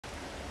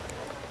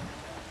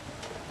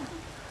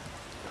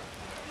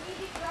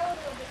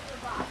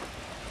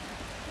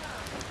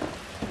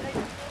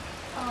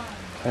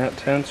That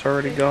tent's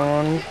already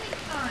gone.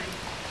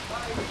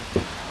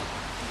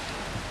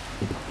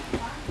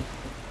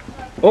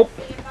 Oh!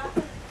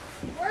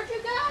 Where'd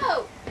you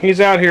go? He's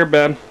out here,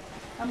 Beb.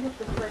 I'm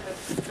looking for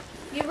this.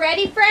 You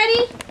ready,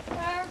 Freddie?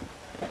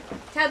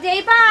 Tell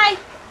Dave bye.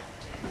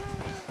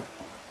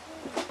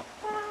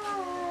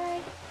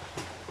 Bye.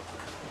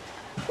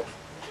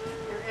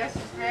 Your ass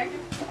is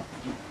dragging?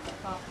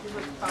 Oh, you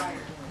look tired.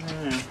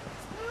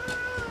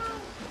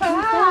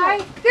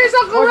 Bye. There's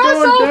Uncle What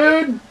Russell.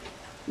 doing, dude?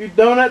 You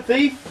donut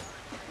thief?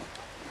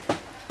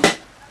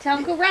 Tell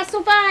Uncle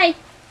Russell bye.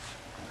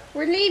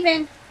 We're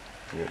leaving.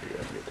 Yeah, you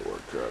gotta get the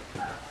work truck.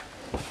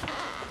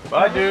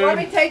 Bye, dude. Want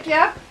me to take you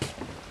up?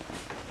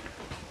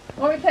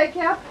 Want me to take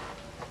you up?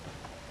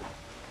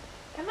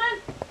 Come on.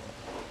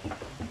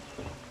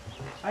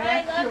 I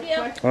I love you.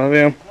 Love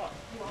you.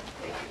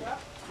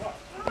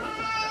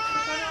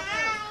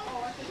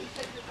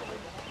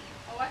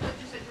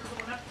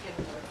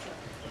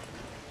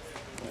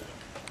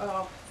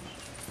 Oh.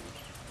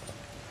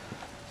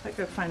 I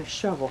gotta find a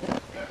shovel.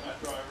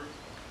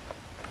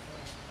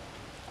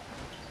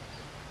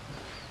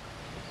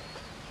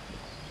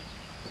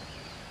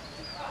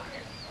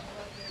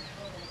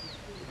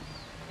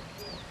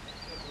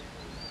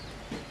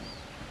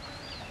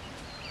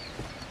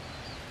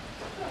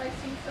 I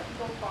seen something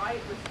go by,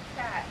 it was a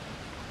cat.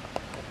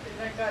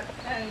 And I got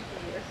panicky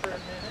there for a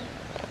minute.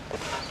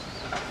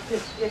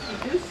 If you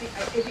do see,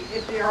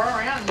 if they are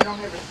around, you don't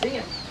ever see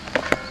them.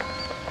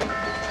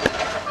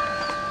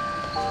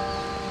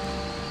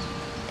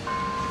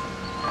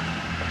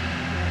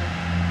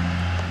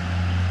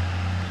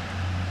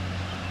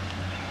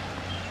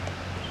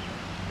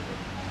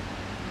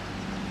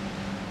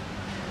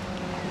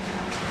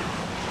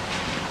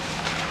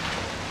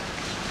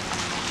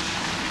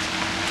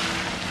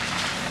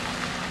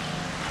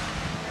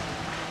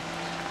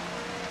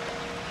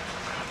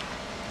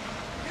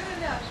 Good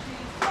enough,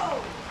 Steve.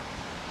 Go!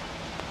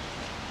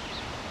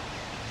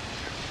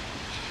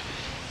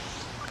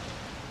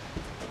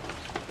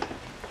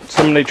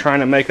 Somebody trying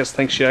to make us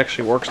think she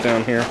actually works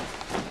down here.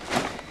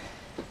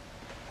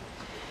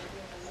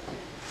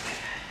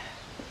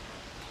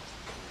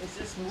 Is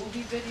this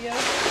movie video?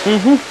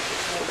 Mm-hmm.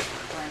 Oh,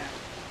 crap.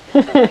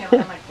 I don't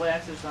have my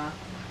glasses on.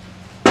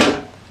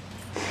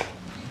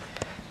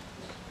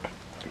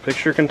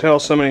 Picture can tell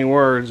so many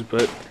words,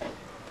 but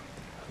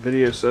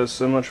video says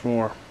so much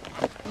more.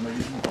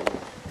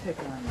 Pick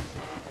on it.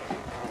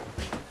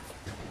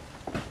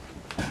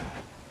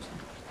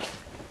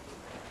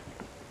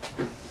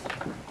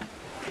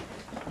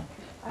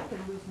 I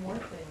could lose more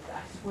things.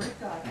 I swear to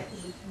God, I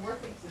could lose more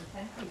things than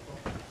 10 people.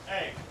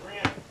 Hey, bring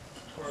it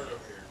toward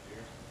over here,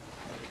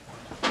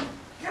 dear.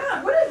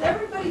 God, what is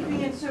everybody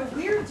being so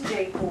weird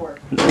today for?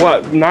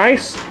 What?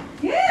 Nice?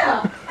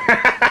 Yeah!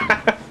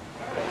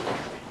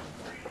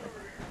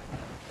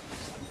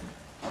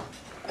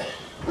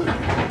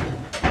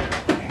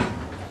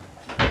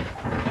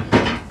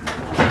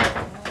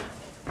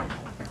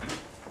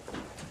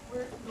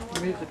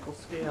 Musical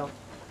scale.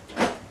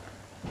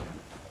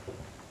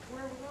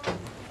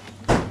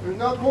 There's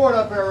no cord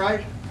up there,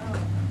 right?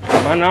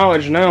 My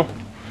knowledge, no.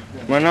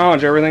 My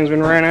knowledge, everything's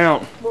been ran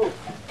out.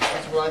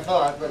 That's what I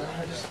thought, but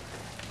I just...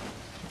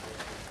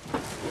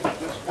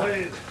 Just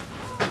weigh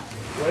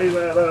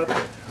that up.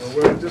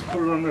 We'll just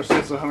put it on there so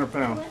it's 100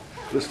 pounds.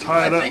 Just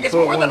tie it I up think it's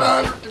so it more than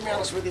won't. 100, to be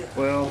honest with you.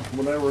 Well,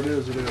 whatever it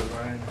is,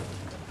 right?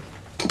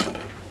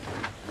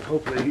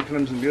 Hopefully he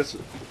comes and gets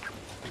it.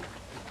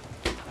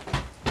 Can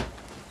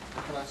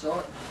I saw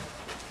it?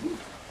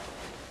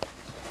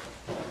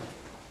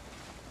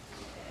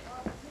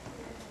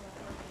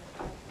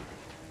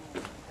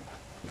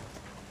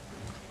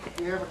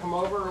 Do you ever come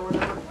over or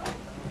whatever?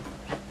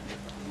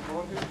 You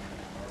going to?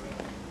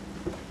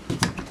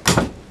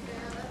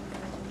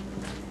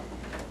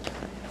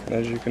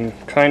 As you can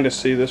kind of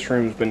see, this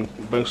room's been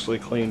mostly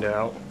cleaned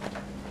out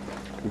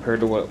compared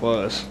to what it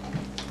was.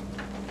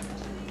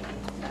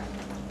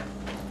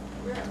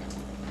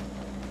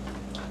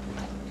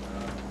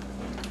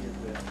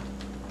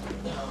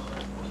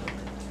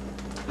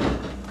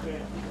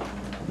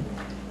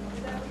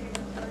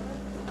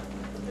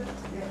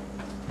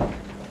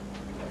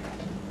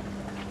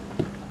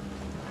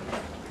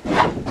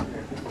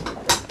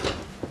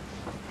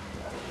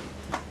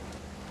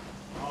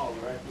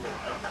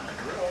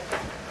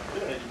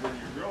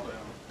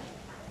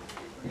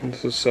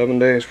 This is 7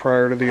 days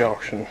prior to the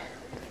auction.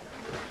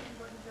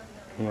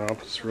 Well,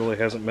 this really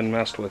hasn't been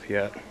messed with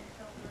yet.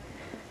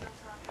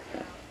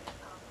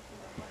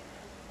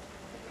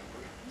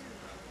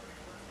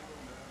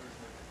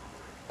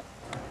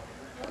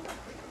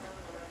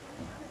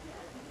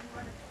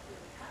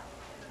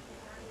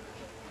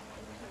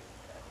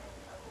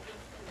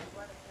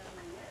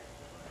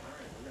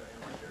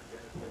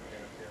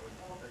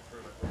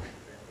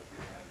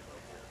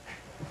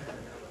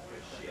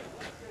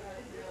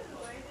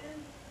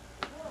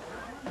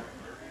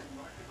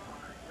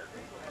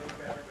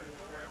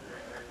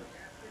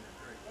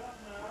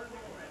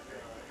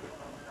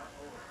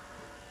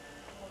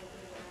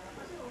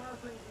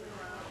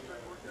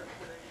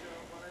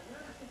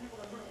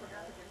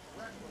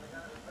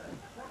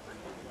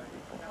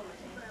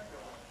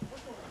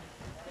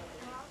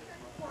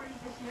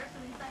 here, so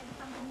we decided to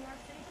come to New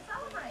York City to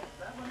celebrate.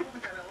 That one,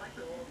 and I like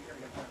the old, you gotta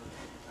get better.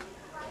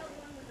 Right on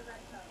one with the red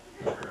coat.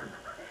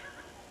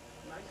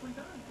 Nicely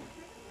done.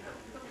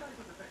 Those guys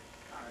with the thing.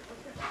 All right,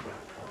 let's get I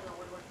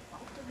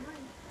hope the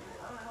rain.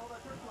 I don't know how that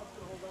turf club's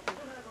gonna hold up.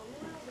 We're gonna have a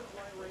little bit of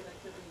light rain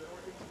activity in the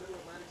northeast,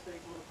 middle Atlantic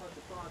states, a little touch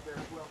of fog there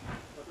as well.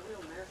 But the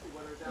real nasty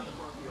weather down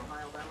across the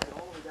Ohio Valley,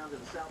 all the way down to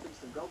the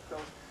southeast and Gulf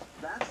Coast.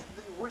 That's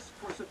the risk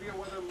for severe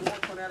weather, more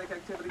tornadic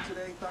activity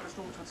today.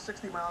 Thunderstorms with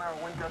 60-mile-an-hour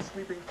wind gusts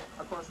sweeping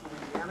across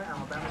Louisiana,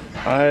 Alabama.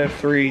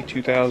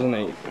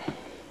 5/3/2008.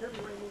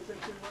 Heavy rain moves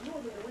into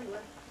northern New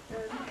England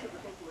and much of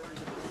the coastal areas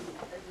of the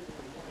exiting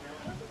the morning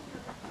hours.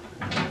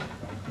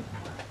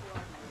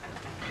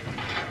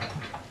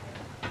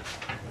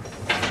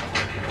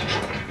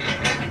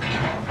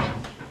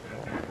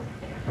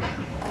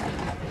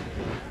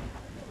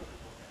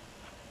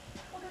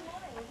 Well, good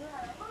morning. We do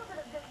have a little bit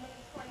of good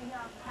news for you here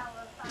on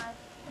Power 5.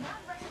 The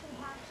bad rains and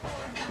past 4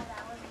 and 5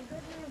 hours. The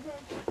good news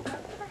is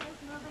most of it is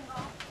moving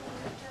off to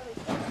fairly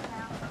safe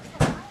now. So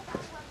I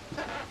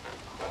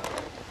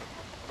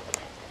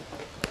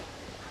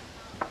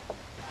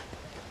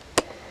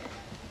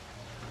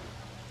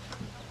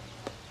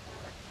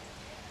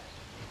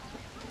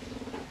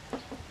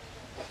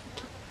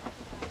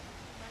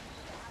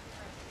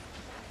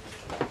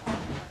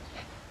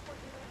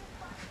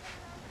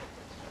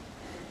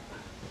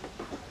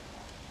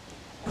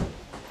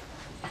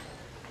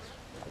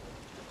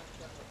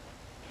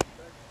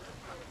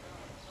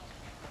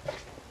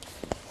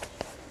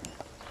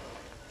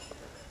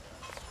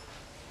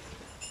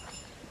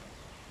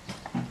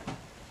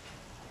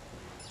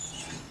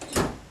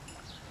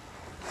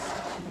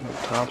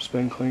The top's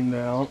been cleaned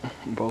out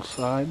on both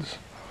sides.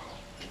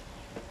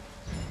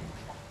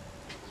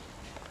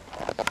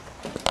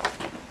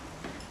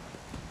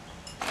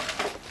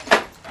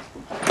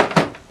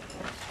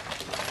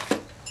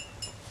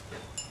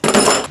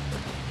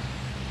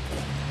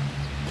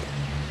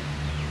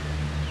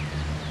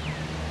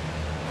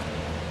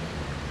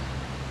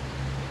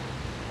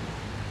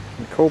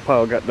 The coal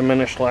pile got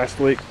diminished last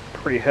week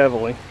pretty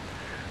heavily.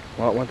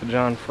 Well, it went to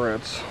John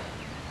Fritz.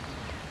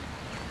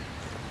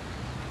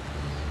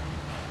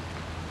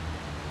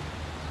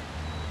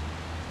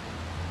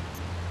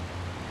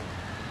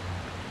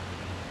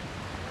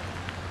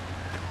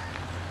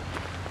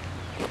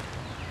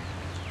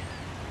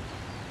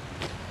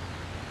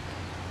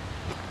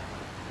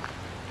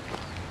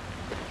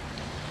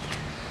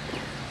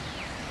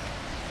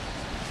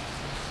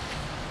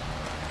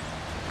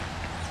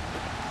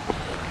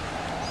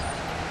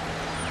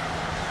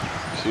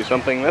 See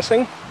something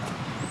missing?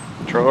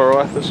 Trailer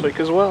left this week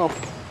as well.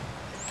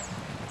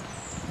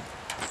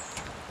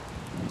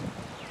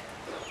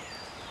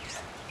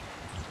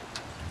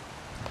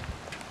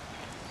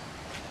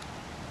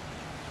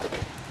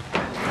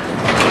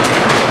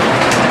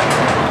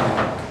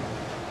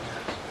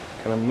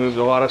 Kind of moved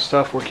a lot of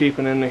stuff we're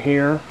keeping into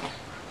here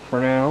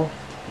for now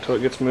until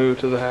it gets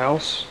moved to the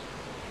house.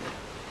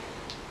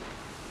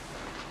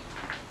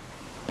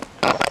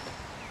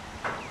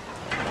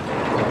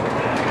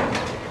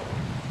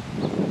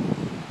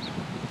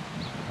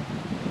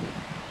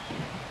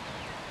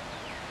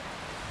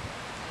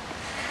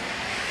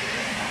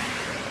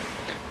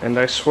 And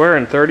I swear,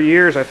 in 30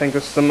 years, I think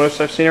this is the most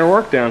I've seen her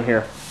work down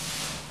here.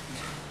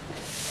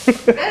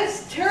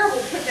 That's terrible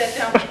to put that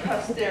down the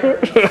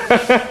posterity.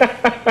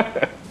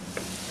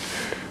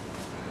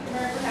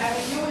 Remember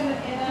having you in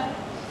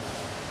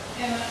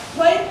a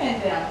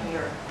playpen down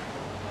here.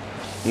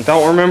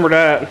 Don't remember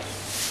that.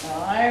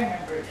 Oh, I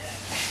remember that.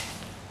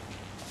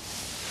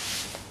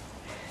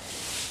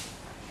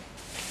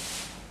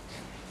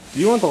 Do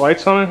you want the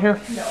lights on in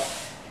here? No.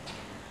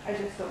 I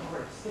just don't know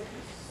where to stick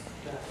this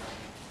stuff.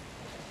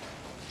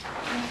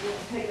 I'm going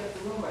to take up the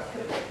room, I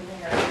put it back in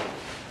there.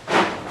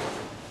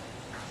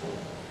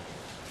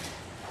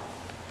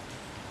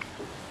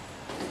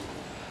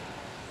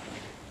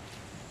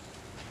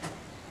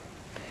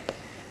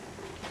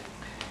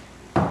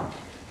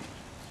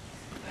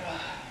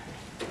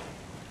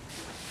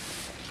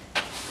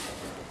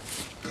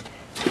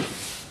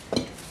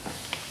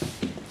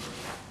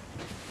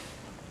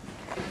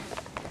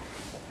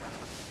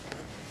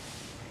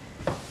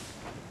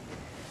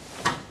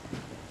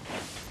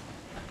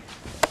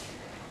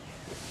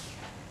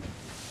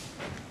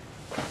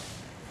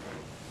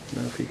 I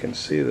don't know if you can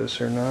see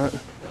this or not.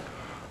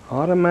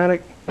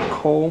 Automatic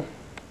coal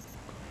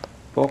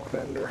bulk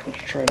vendor.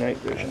 Let's try night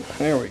vision.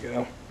 There we go.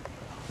 You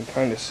can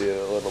kind of see it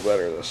a little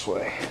better this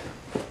way.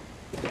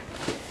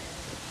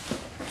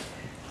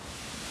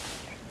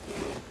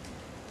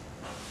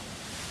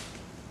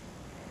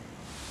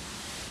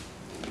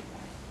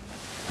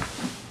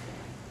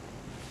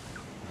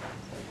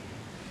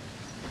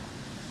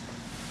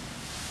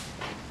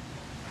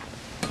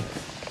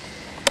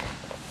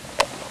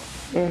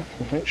 Yeah,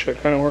 that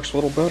shit kind of works a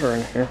little better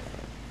in here.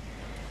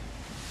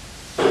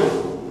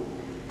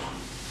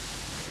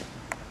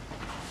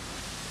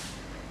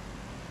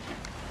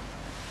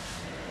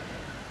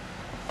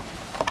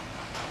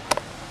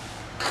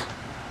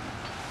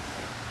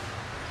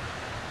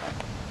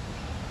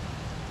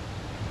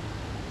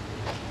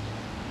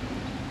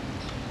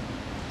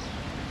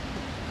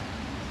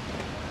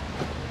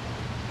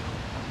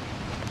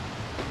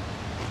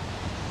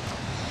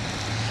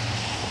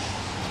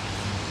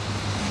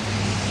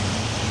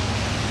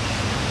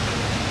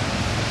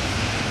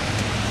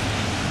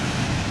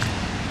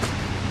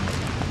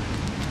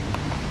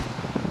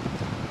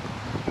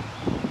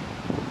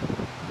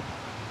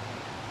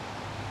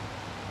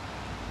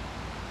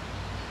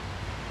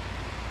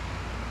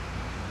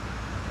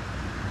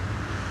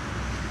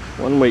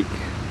 1 week.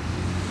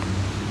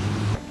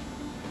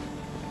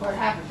 What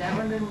happened? That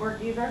one didn't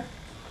work either?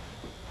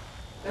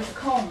 There's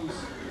combs.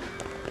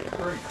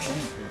 Very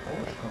clean people.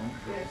 It's clean.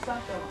 Yeah,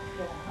 something.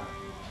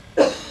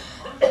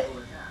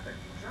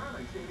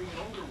 Charlie dating an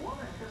older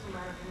woman. It doesn't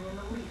matter to me in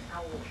the least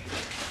how old she is.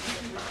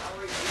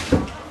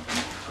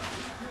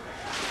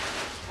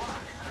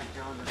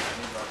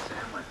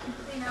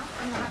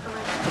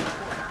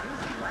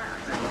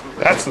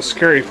 That's the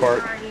scary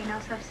part.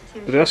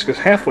 The desk is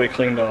halfway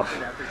cleaned off.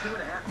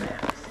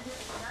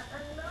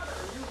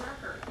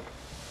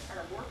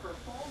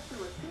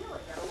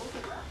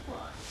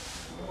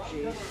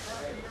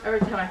 Every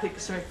time I think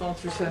of somebody falling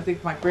through something, I think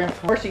of my grandpa.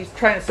 The more she's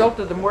trying to insult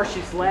her, the more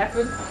she's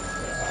laughing.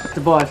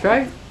 The boss,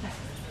 right?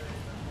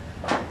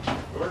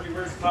 Georgie,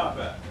 where's the top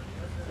at?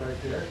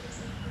 Right there.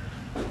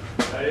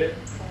 That it?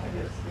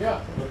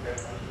 Yeah. Okay.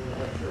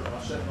 Sure.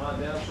 I'll set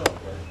mine down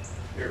someplace.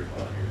 Here's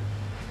mine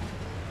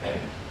here.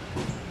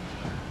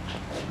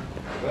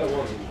 That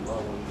wasn't my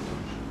one.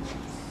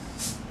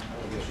 I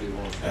guess either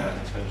one was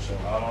finish on.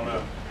 I don't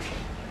know.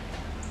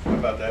 How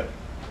about that?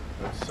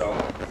 So,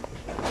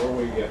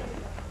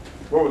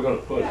 where we gonna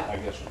put it, I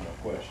guess is my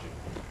question.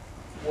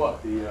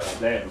 What? The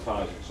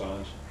advertising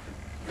signs.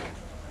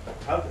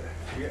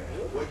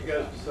 What you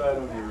guys decide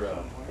on your,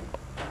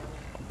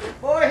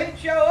 Boy, he'd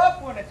show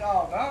up when it's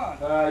all gone.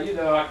 you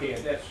know, I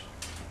can't, that's.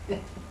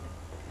 And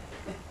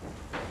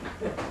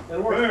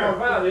the worst part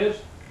about it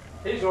is,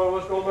 he's the only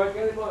one's gonna make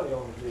any money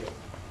on the deal.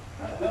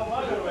 No,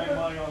 I'm gonna make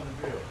money on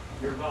the deal.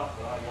 You're not,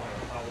 but I want.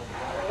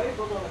 At least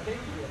we're gonna teach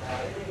you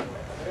about it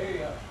anyway.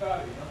 Hey,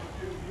 Scotty, #2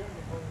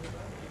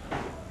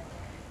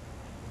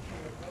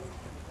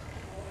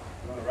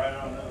 Gonna write it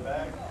on the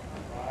back?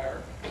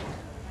 Fire.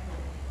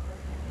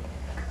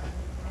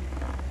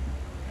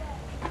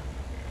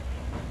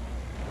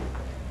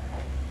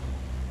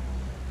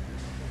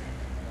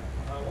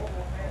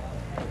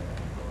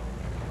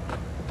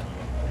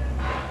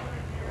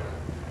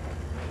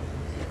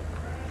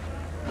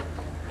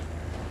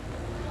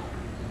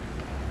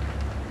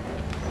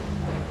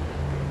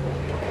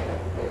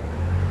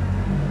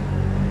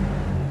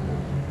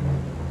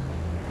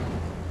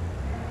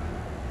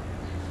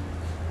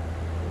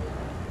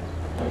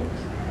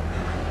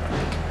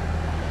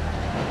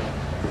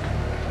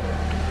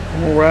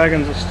 More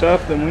wagons of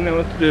stuff than we know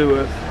what to do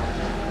with.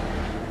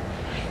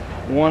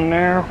 One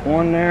there,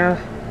 one there.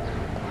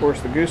 Of course,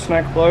 the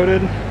gooseneck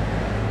loaded.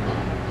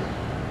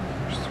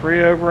 There's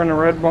 3 over in the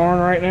red barn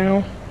right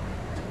now.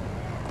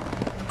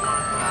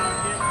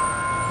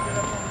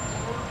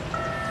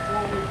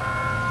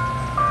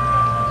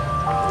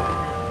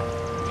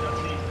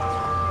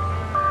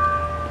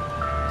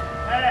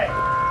 Hey,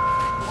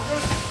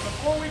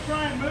 before we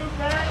try and move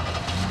that,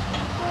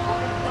 we're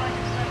gonna try and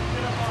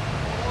get up off the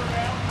floor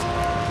now.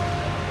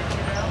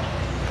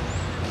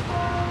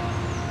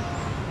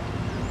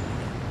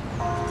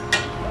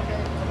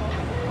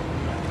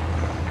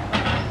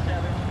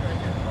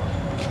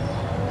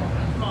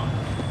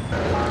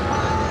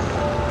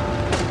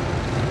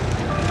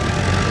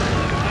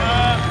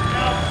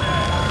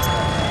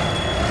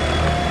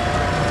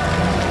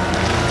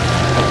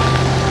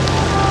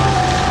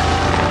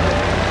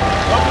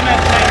 Open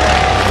that thing.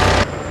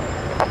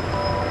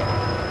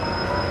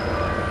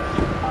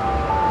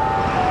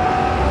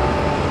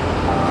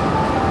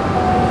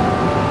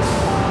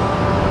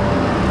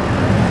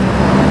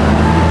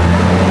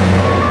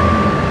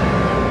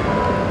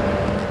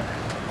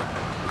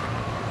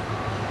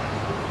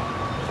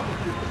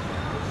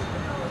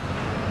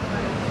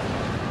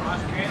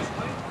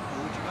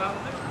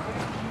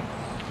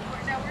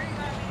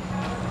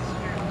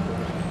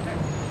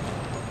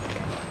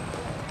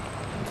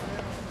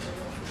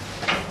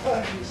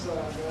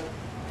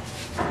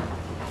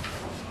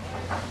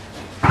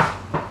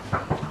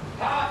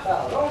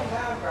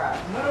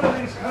 None of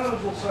these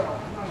cones will sell.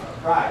 None of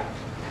them. Right.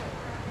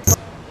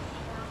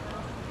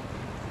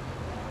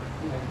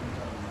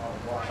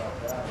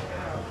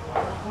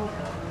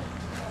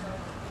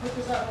 Put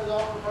this out in the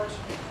offer first.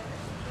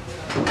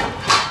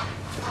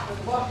 Put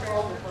the box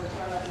over first,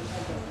 right after this.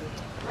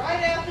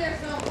 Right out there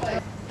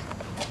someplace.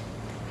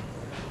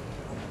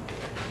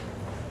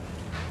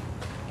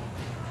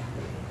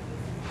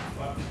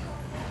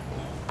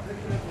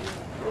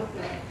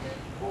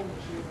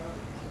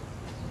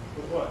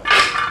 With what?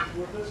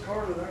 With this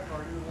card or that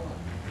card, either one.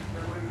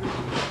 Everybody gets a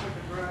pick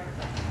and drag.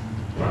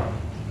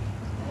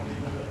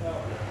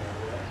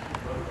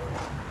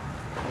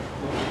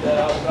 That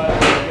outside,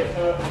 get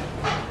up.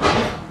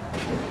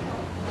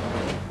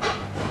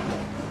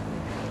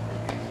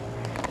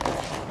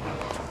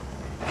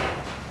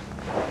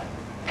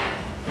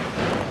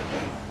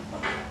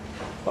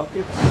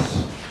 Buckets.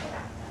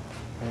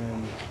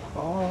 And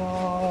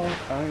all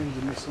kinds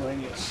of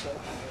miscellaneous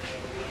stuff.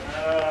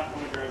 I'm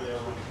gonna grab the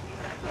other one.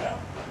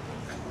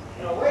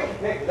 No, wait to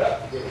pick it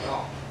up to get it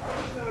off. I'm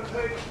just gonna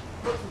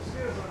put some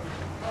skins on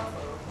top of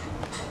it.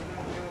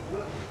 And then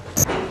we'll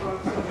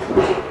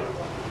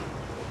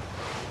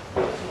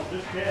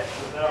Just catch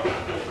without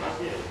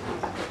skid.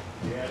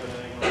 Yeah,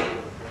 everything on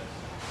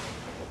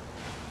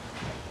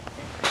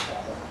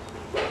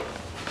the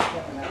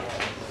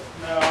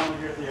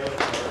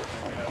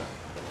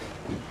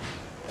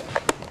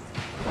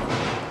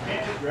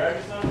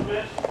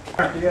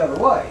The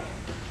other way.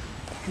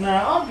 No,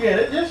 I'll get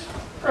it. Just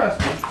trust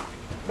me.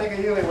 Make a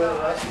Huey with it,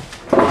 Russ.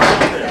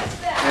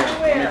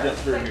 Where? Let me get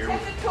through here.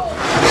 Take the tool.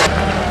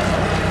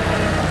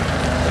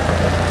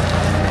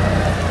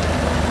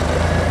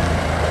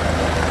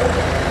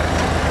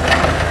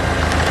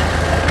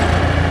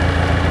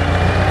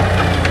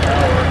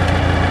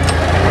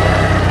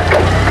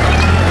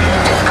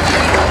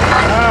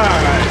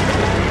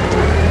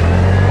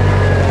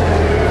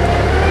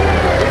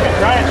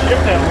 Try and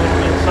shift that a little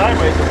bit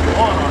sideways if you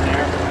want on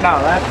there. No,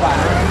 that's fine.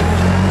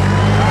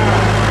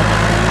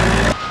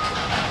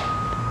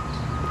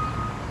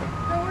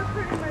 So we're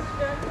pretty much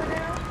done for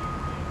now.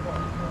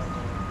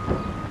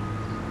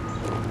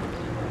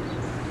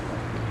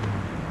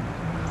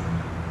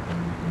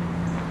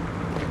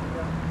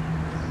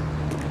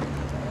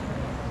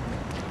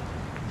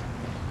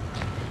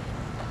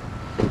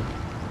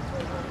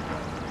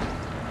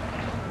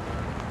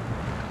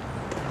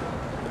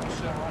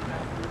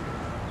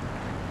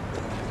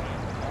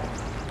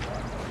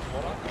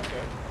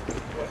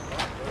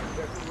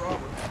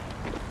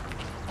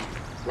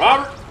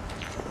 Robert?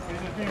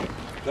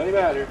 Johnny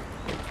out here.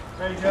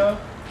 Hey, Joe.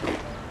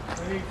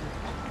 We need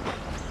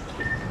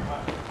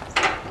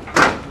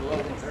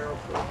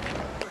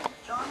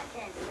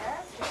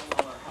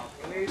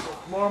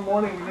Tomorrow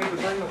morning, we need to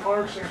bring the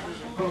fire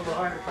extinguishers and put them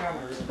behind the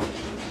counters.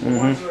 The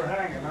ones that are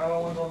hanging, not the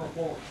ones on the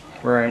floor.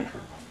 Right.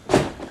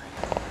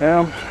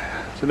 Well,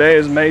 today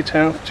is May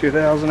 10th,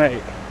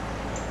 2008.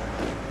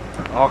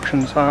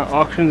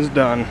 Auction's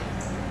done.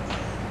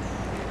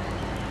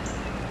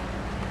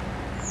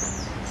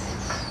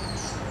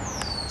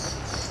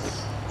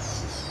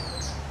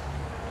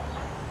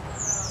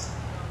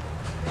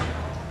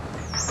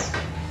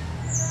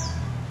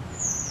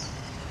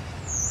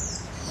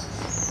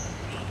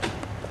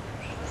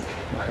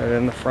 Head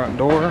in the front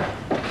door.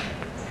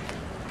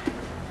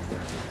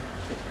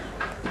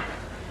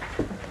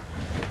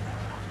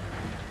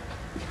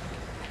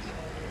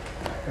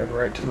 Head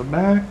right to the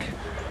back.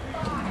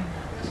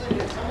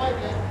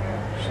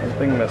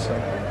 Something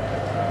missing.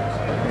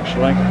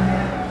 Actually,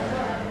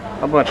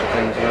 a bunch of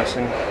things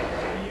missing.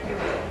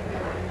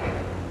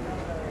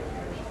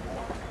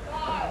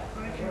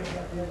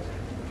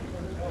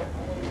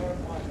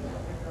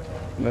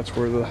 And that's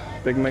where the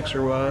big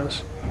mixer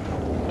was.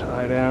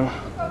 Tie down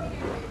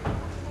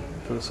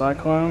to the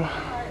Cyclone.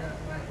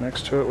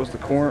 Next to it was the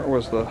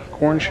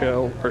corn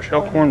shell or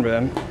shell corn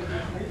bin,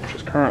 which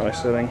is currently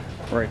sitting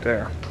right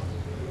there.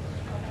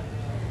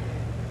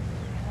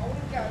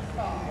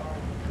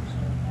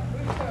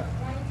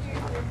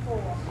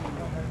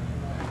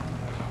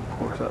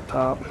 Looks up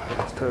top,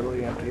 it's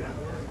totally empty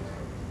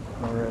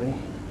already.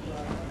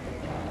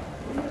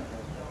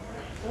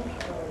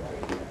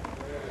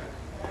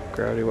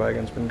 Gravity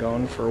wagon's been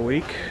gone for a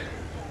week.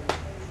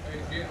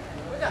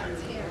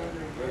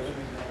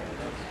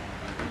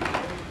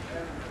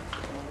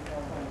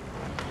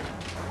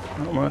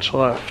 Not much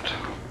left.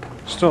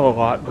 Still a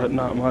lot, but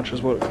not much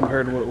is what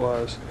compared to what it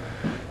was.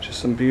 Just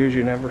some views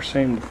you've never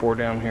seen before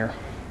down here.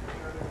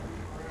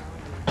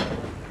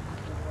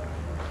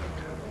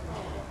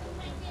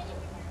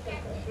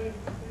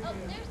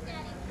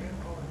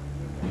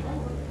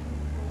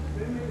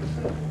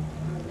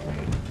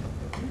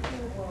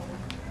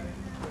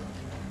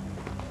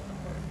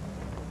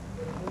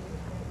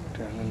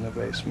 Down in the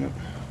basement.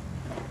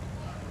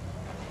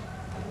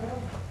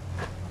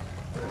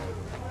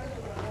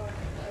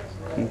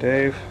 And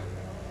Dave,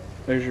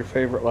 there's your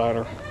favorite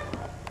ladder.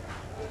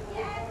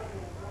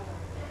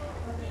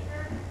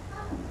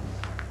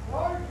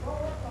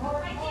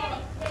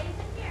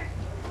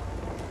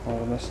 All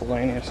the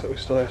miscellaneous that we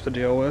still have to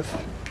deal with.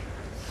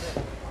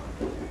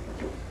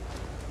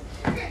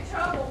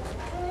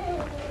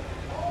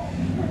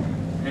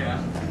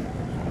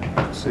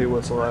 Let's see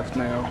what's left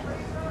now.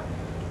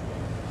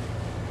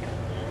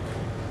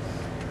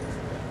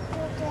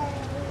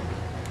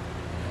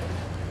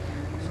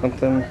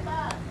 Something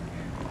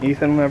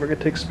Ethan will never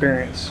get to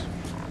experience.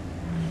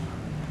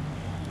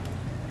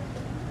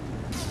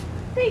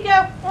 There you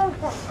go.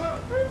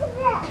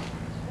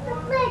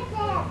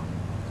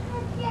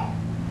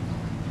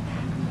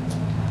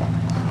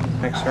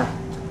 Mixer.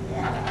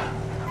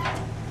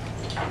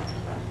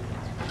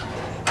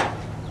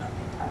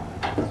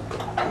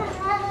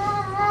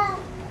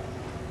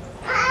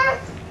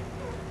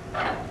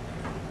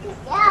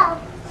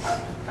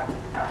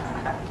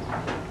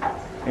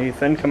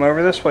 Ethan, come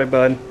over this way,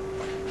 bud.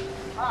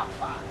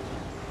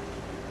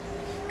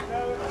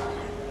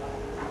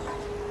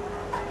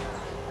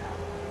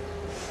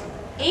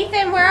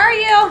 Ethan, where are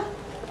you?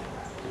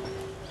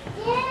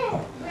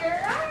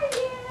 Where are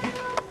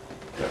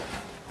you?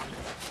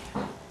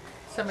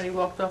 Somebody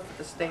walked off with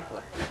the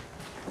stapler.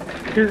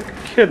 You're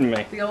kidding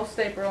me. The old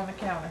stapler on the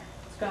counter.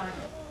 It's gone.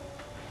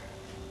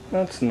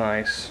 That's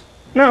nice.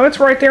 No, it's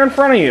right there in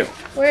front of you.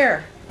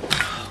 Where?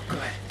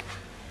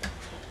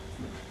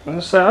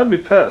 I'd be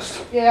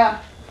pissed.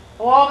 Yeah.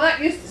 Well, I'm not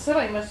used to,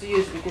 somebody must have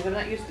used it because I'm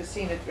not used to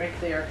seeing it right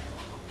there.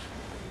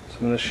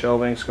 Some of the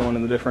shelving's going to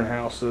the different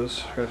houses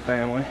for the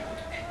family.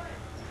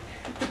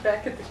 The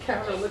back of the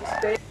counter looks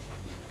bad.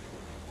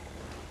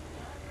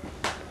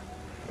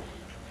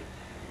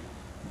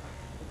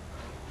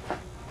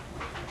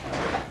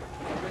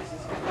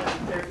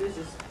 This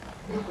is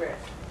bluegrass.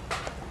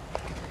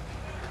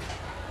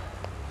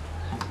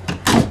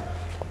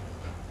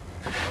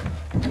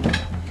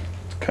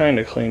 Kind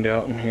of cleaned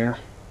out in here.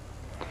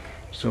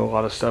 Still a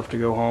lot of stuff to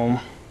go home.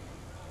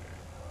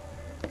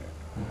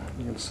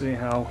 You can see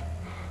how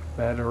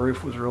bad the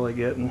roof was really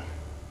getting.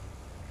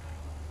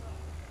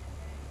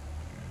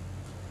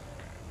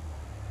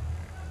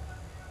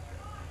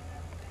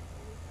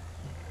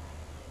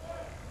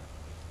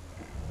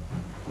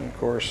 And of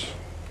course,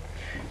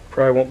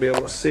 probably won't be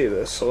able to see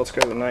this, so let's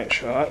go to the night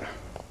shot.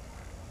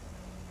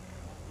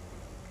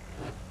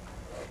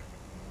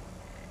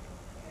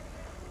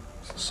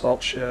 It's a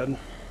salt shed.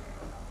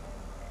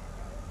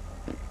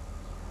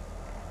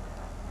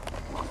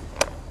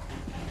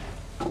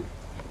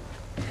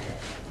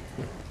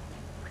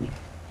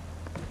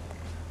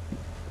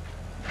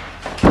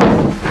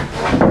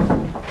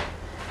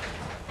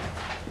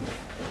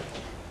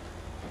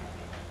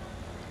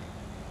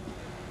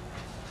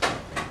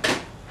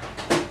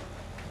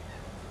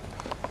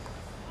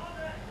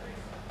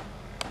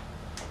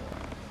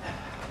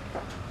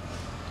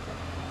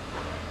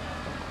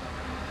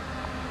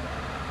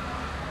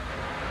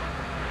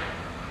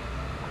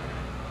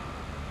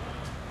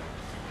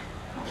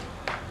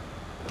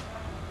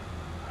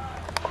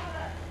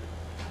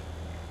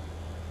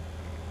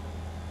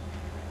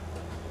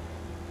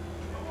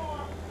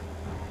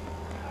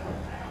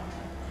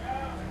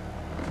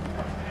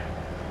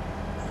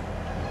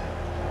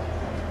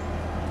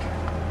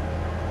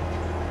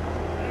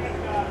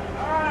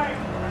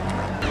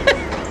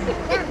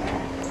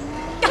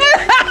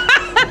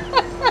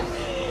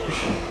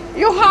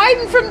 You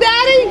hiding from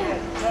Daddy?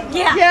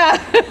 Yeah. Yeah.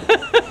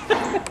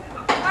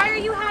 Why are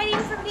you hiding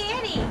from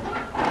Danny?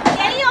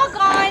 Danny all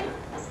gone.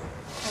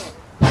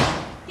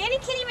 Danny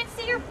can't even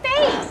see your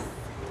face.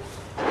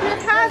 Your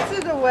hat's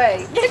in the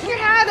way. Pick your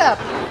hat up.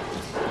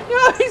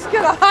 No, he's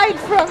gonna hide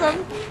from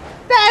him.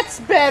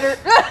 That's better.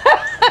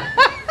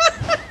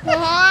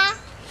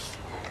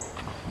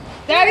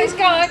 Daddy's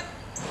gone.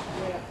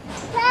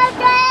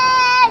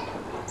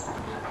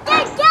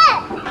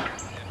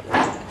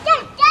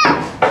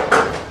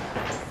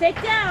 Sit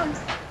down.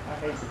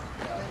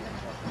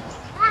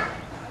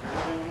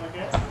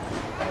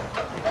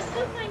 Let's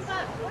go find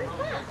Bob. Where's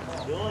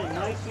Bob? The only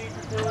nice seat to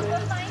put We'll in. go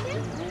find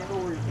him.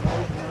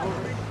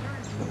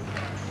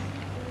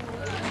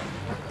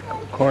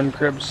 Corn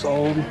crib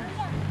sold.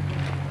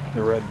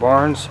 The red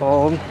barn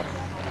sold.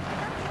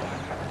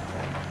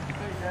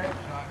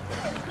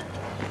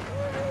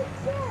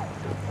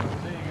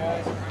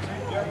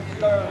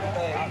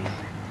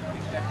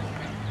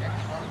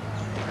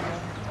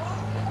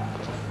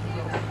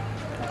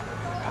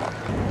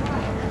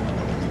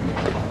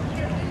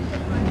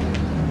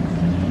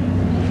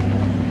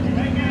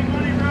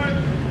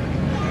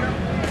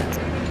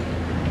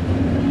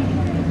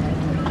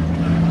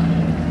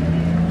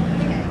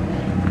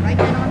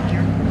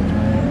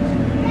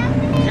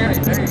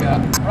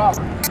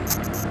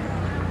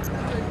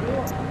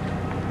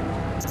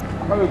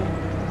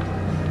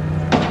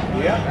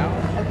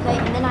 Okay,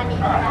 and then I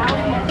need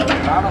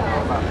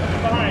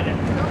Behind it.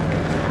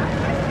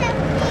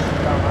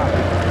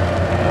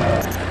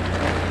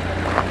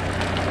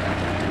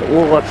 But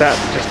we'll let that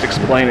just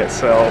explain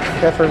itself.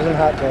 Heifers and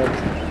hot dogs.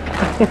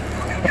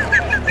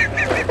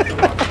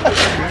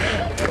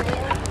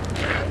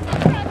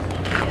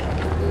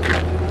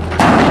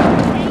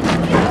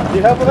 Do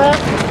you help with that?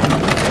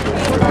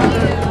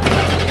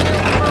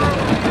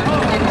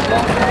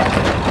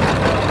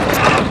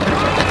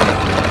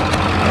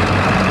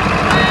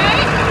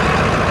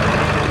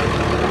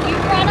 You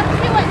brought him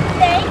to it.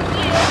 Thank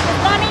you. Does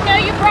Mommy know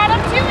you brought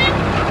him to it?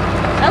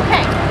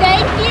 Okay,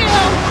 thank you.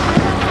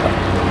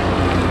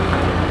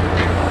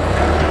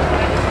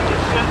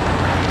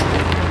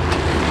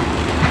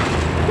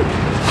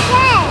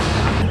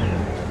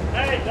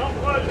 Hey, don't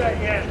close that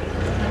yet.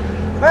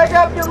 Make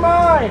up your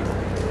mind!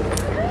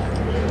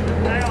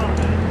 Hang on.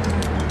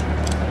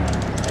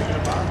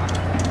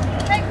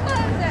 Hey,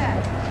 close that.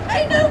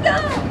 Hey, no,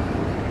 don't.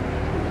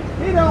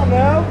 He don't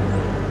know.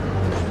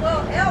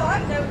 Well, hell,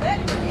 I've known that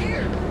for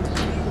years.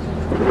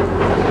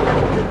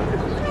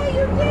 Hey,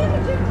 you're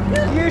damaging.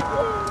 You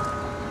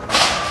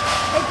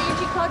Hey,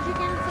 Angie called you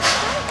again and said,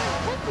 "Why did it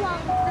take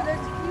long for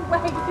those of you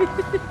waited?"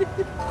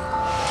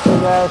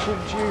 Yeah, she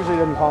usually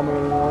doesn't call me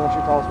anymore when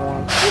she calls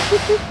one.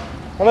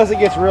 Unless it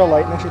gets real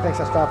late and then she thinks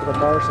I stopped at a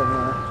bar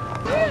somewhere.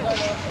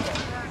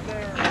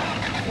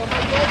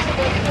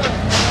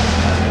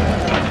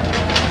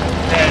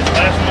 Yeah, it's the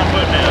last one I'm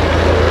putting in.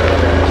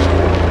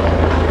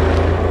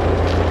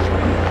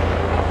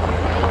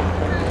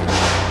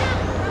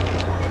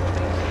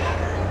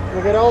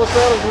 We get all the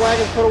trailers and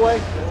wagons put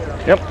away?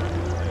 Yep.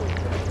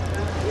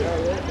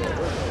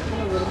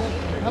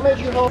 How many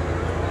did you hold?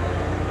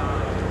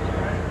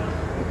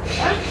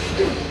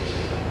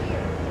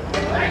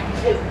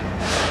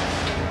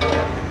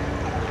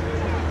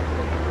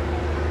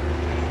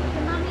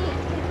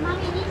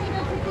 Mommy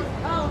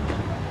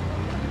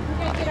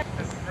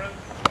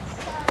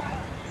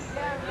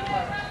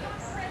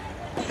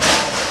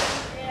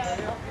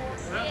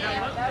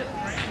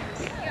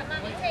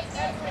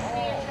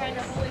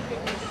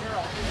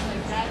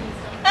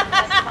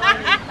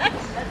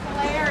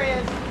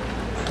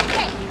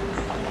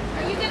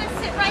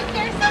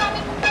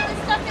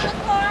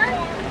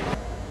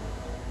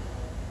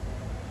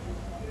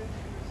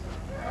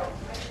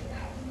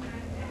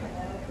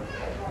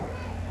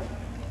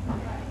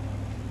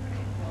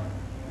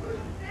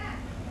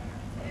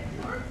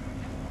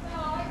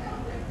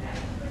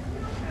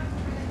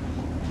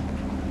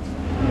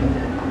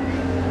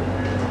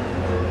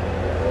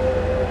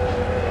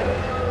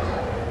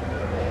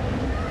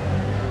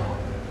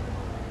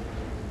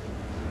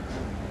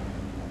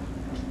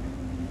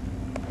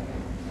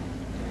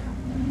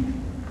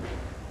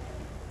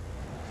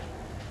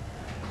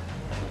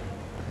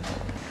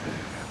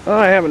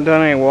I haven't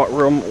done any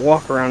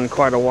walk around in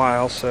quite a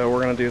while, so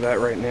we're going to do that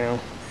right now.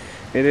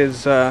 It is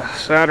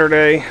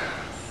Saturday,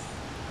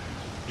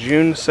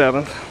 June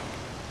 7th.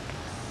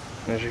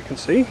 As you can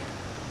see,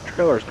 the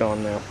trailer's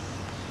gone now.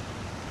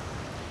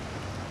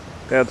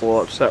 Dad's a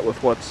little upset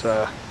with what's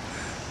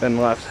been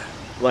left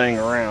laying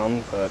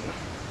around, but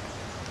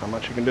not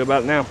much you can do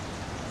about it now.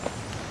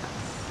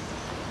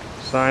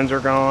 Signs are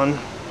gone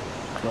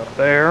up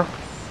there.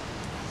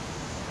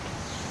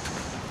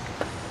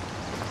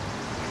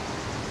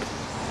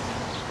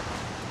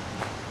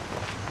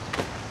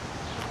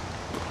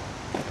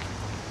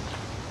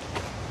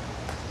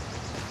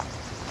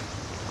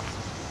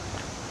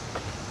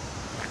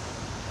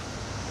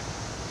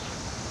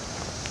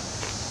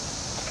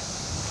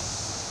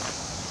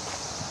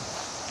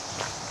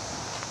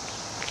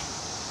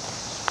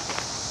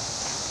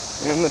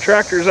 And the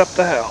tractor's up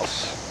the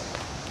house.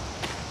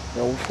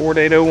 The old Ford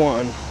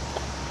 801.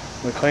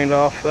 We cleaned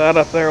off that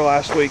up there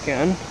last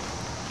weekend.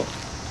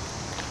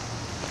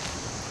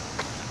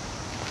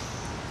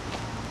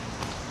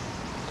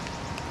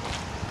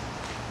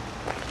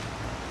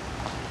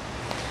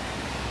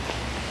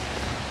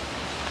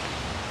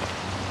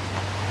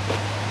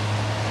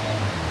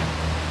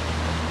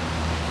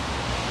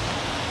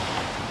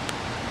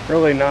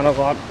 Really not a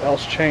lot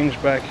else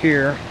changed back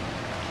here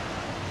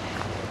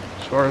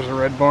as far as the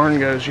red barn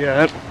goes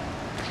yet.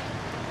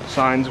 The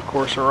signs, of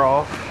course, are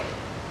off.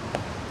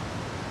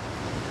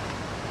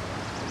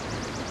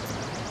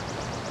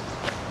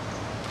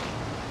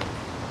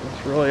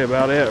 That's really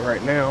about it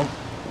right now.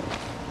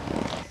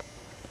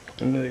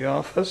 Into the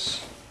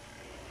office.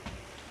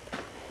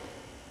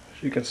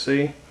 As you can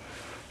see,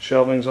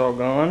 shelving's all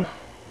gone.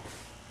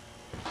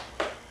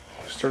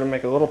 Started to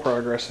make a little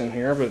progress in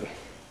here, but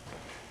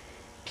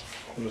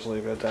we'll just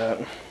leave it at that.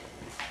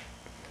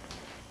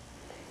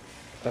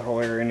 That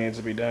whole area needs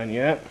to be done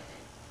yet.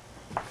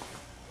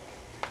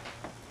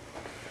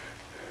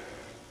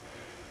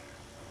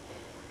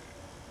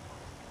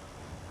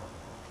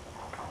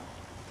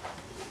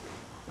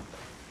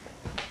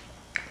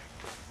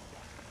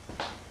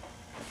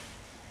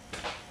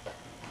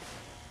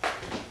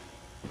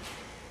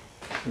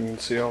 You can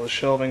see all the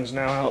shelving's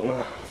now out on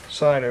the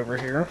side over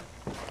here.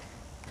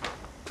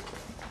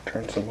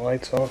 Turn some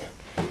lights on.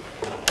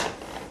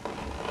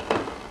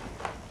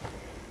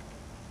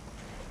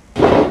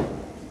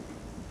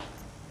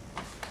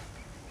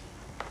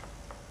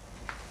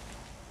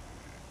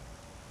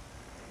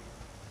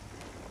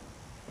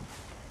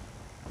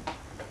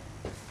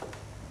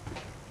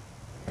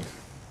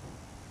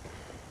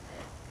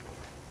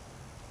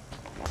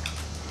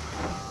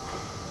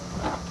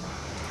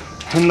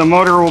 And the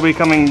motor will be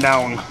coming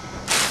down.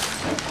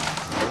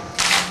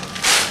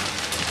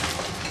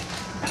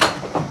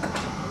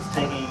 It's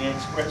taking an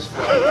express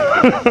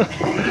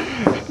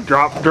flight.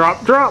 Drop,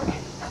 drop, drop. You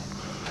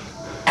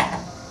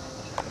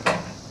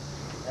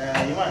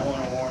might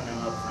want to warn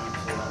them up front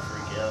so they don't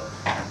freak out.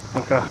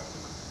 Okay.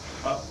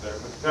 Oh, better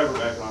put the cover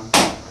back on.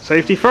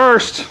 Safety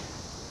first.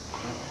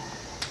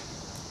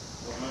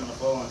 Don't let the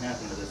falling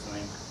happen to this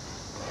thing.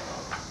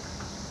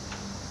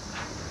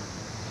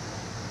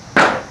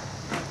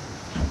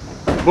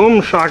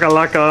 Boom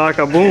shakalaka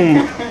laka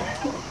boom.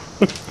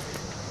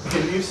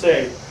 Can you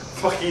say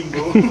fucking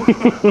boom?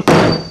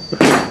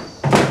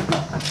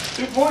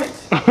 2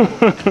 points.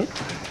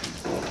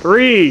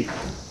 3,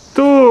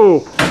 2,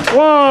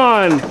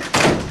 1.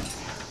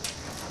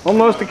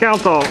 Almost to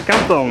count on.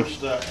 We're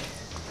stuck.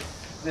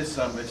 This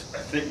son of a bitch,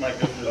 I think might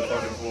go through the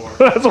fucking floor.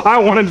 That's why I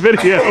wanted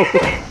video.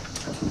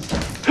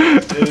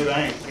 Dude,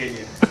 I ain't kidding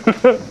you.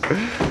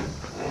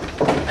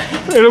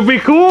 It'll be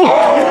cool.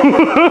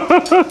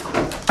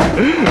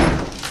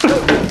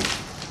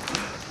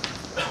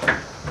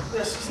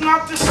 This is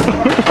not the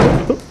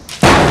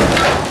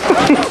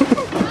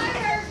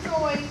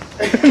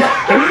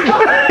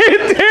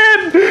It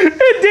did!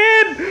 It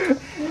did!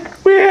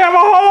 We have a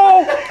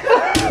hole!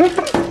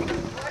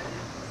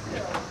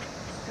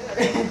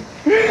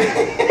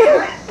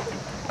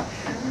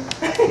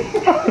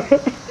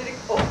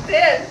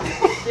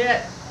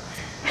 Shit.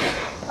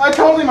 I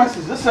told him, I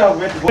said, this is how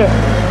we have to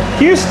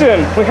Houston,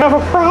 we have a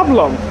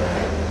problem.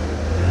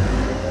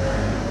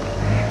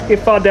 It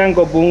fall down,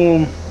 go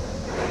boom,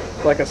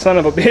 like a son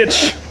of a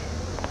bitch.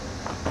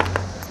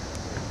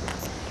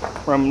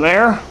 From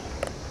there,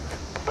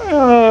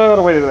 all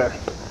the way to there.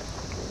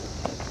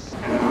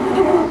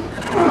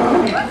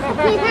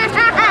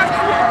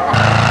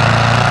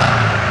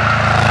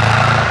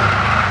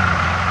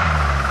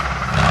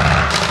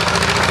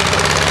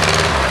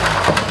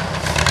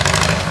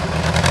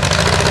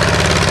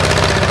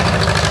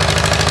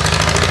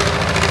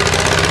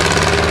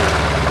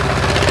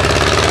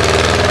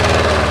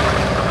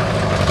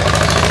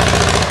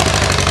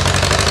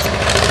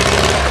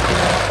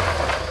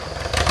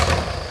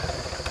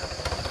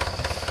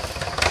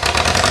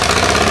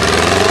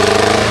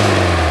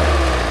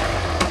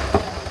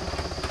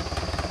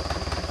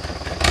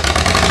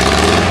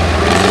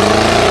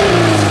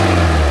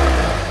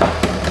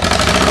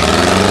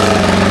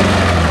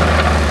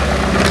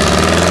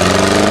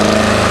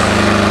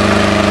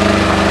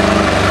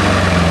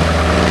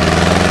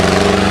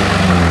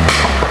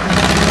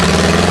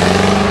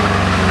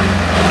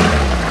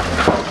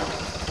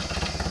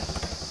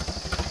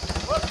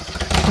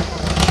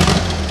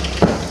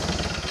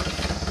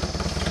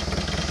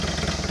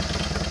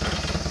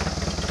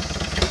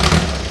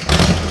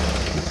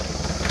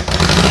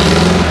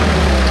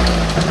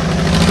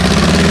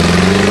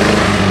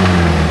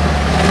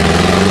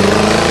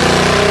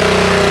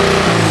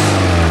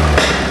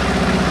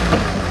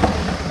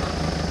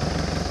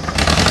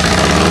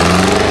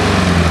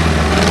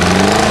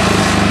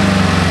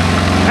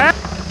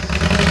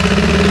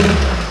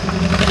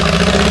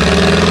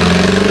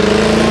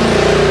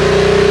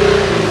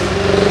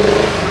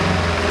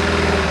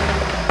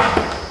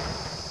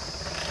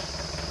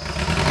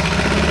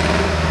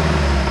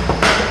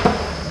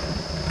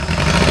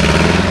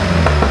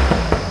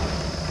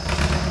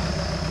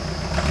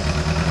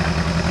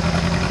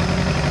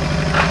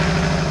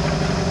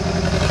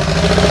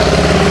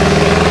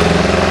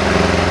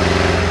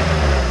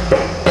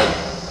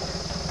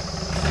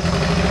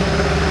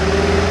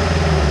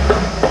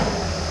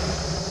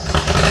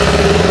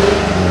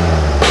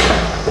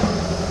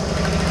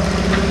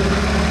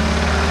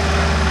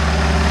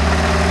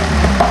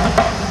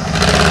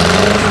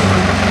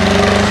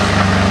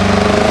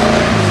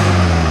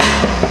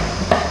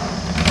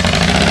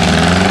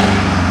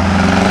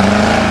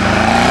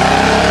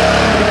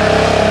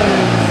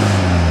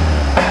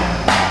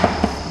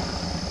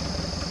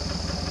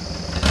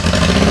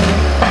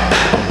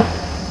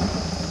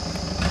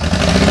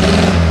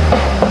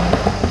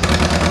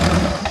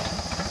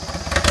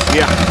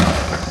 Yeah.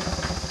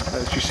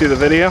 Did you see the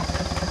video?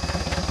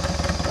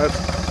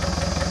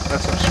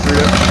 That's some screwed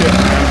up shit,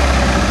 man.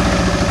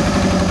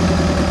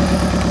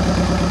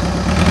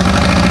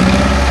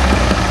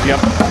 Yep.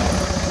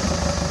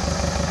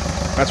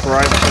 That's where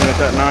I seen it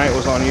that night. It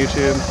was on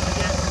YouTube.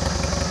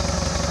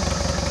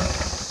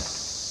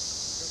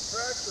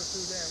 Tracks are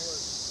too damn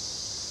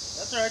loose.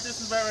 That's alright, this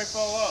is about ready to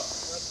fall off.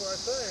 That's what I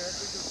say,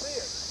 you can see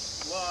it.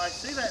 Well, I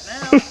see that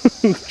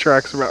now. The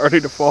track's about ready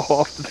to fall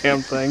off the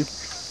damn thing.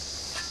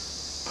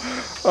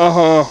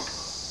 Uh-huh.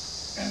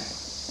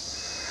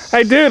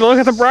 Hey dude, look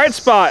at the bright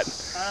spot.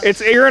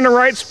 You're in the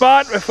right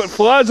spot. If it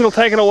floods, it'll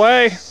take it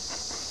away.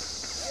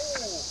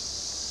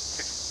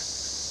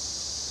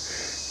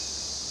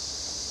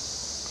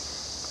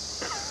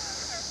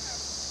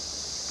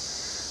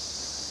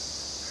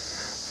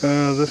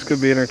 This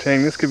could be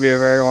entertaining. This could be a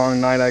very long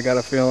night, I got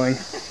a feeling.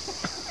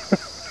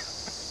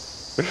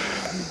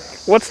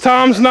 What's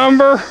Tom's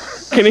number?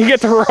 Can he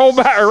get the roll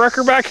back or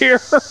wrecker back here?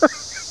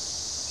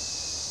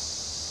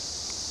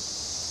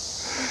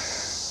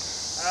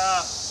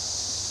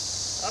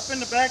 Up in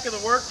the back of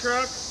the work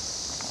truck.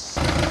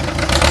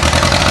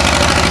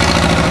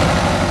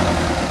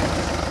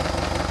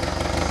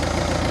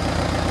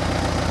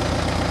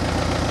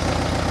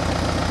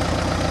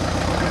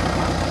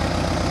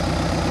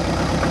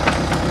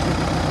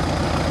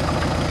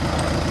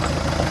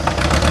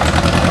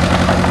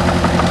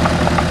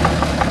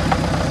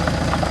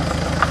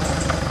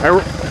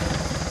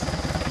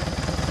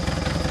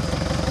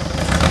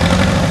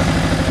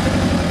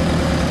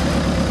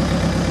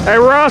 Hey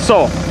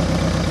Russell!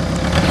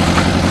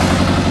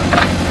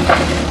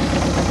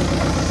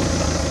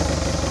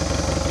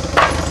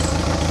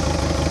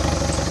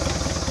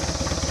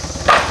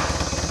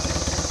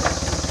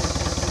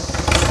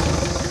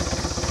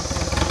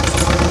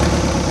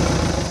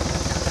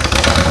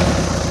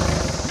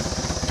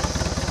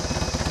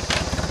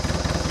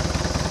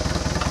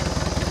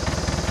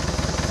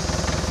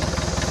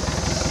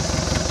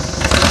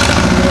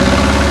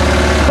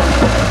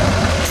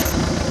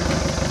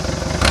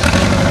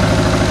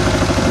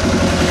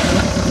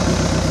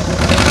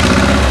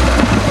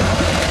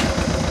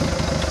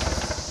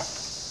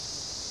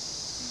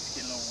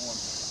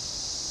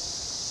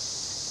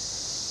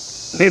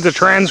 Needs a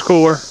trans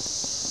cooler.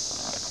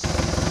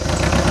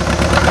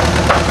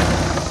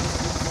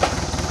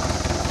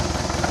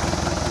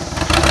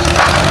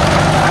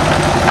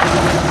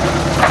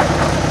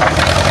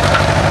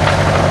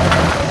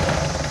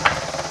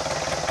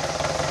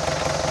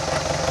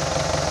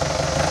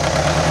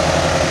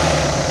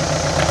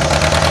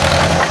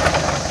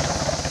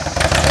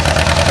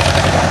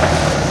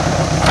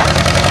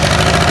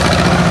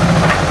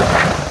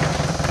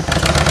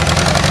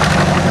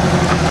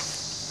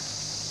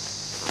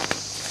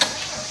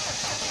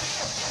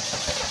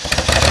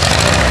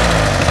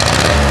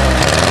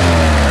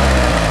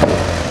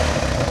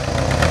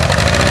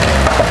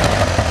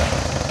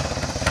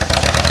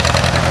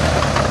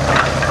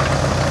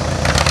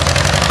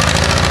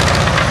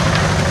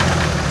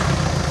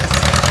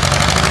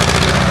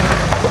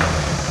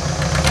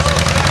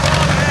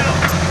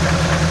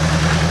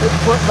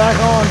 Flip back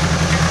on.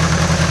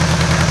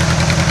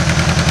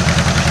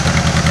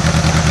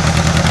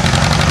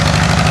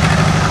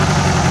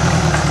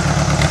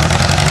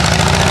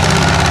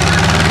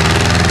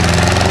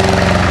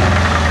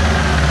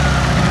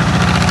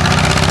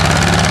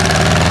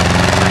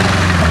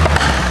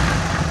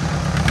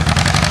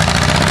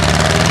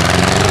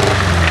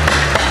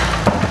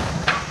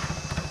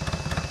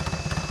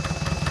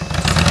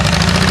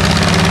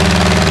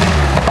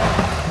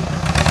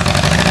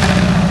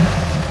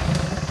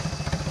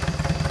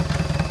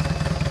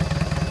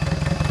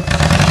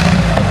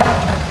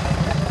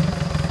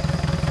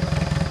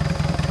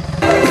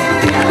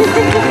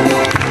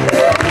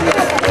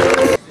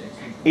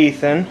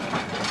 Ethan,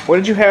 what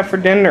did you have for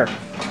dinner?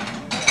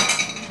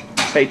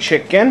 Say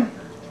chicken.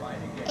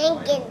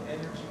 Chicken.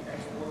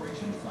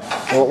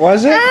 What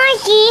was it?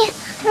 Monkey.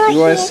 You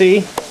want to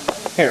see?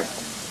 Here.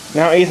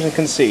 Now Ethan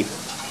can see.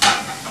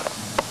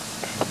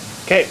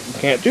 Okay, you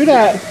can't do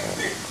that.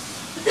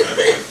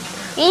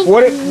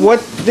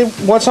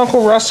 What's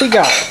Uncle Rusty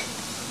got?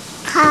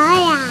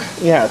 Crawler.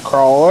 Yeah,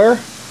 crawler.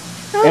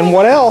 And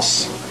what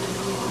else?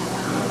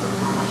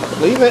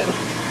 Leave it.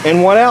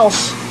 And what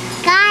else?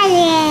 Got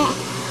it.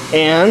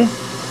 And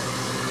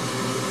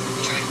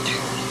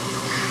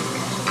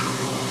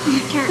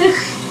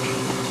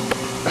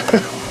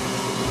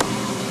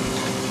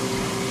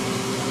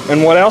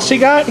and what else he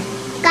got?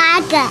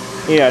 Got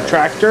it. Yeah,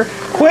 tractor.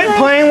 Quit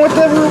playing with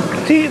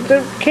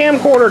the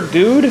camcorder,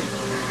 dude.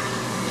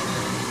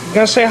 You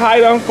gonna say hi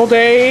to Uncle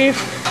Dave,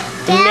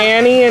 and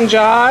Nanny, and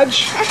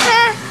Judge?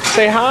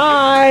 Say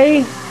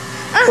hi.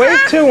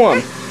 Wave to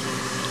him.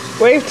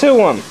 Wave to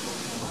him.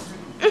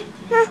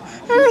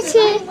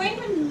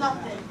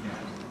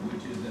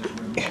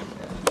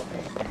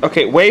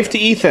 Okay, wave to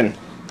Ethan.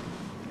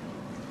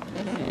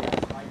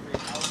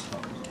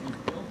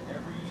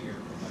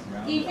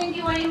 Ethan, do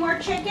you want any more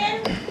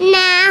chicken?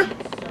 No.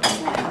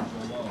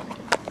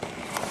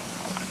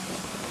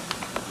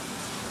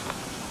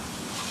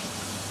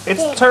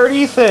 It's Turd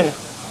Ethan.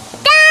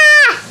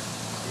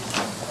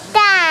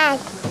 Dad!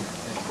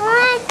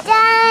 I'm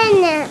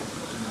done!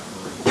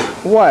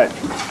 What?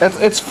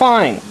 It's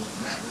fine.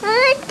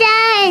 I'm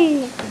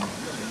done!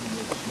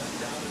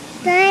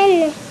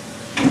 Done!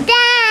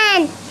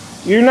 Done!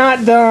 You're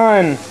not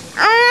done.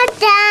 I'm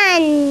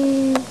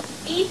done!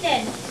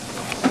 Ethan.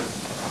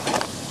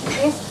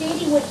 Ask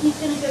Daddy what he's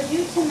gonna go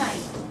do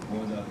tonight.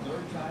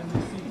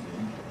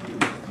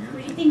 What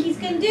do you think he's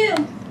gonna do?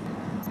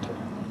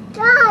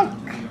 Dad!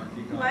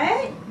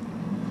 What?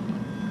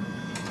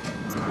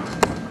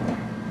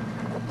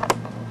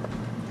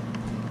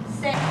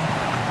 Say.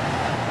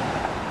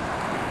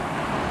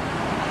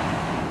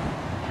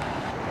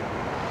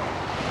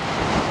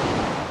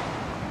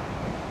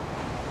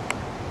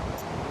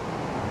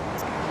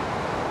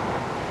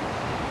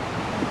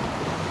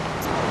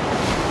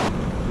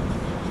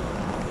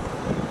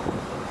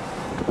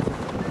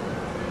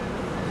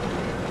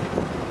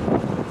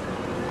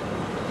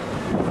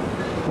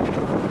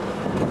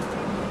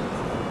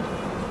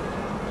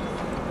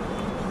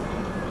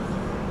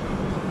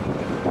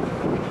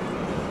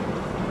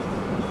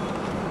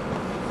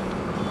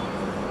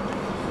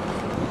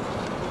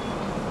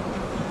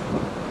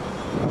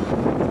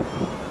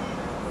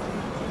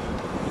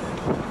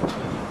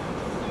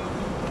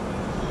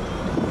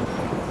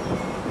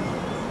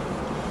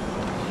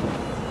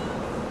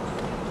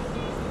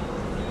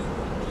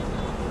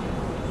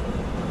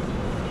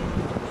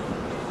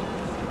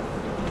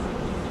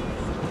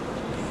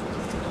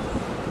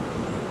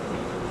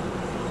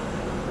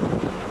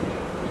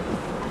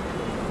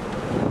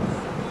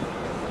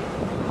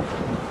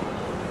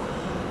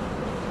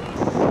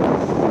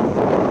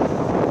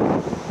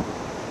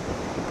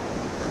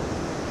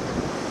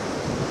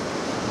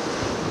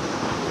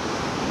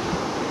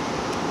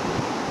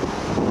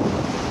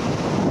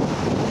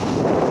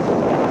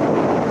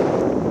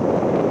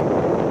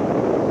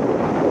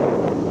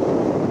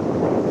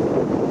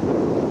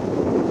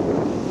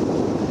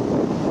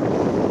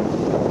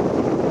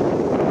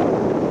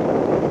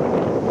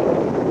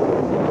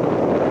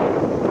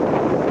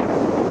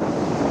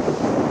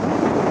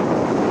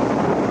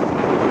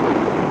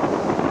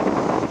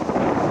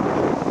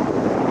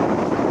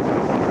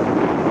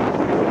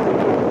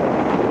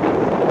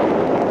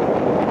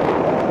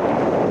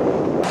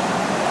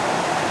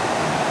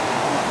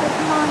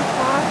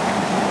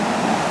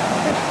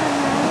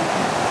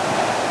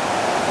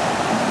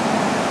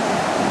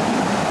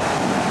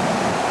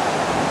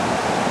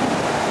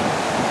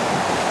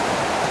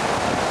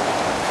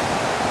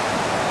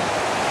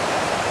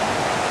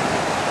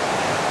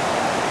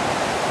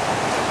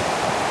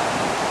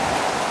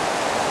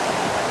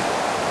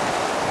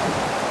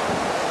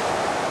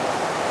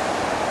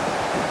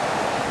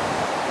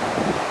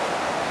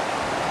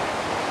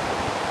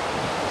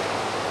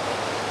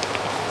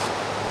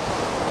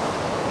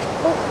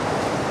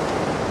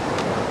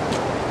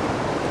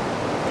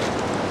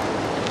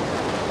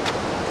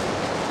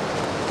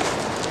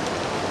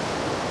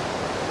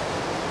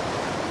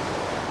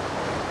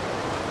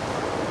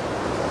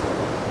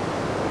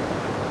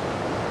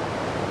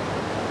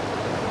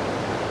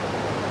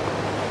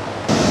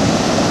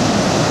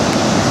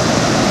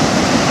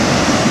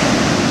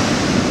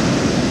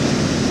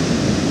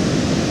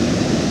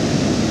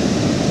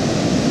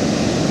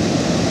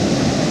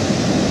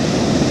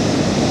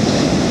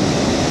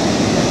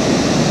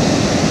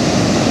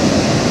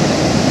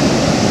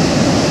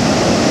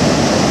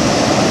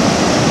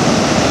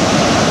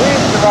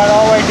 Run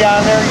all the way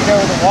down there, you know,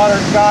 the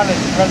water's gone and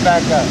run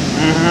back up.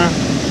 Mm-hmm.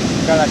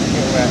 Kind of like to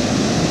get wet.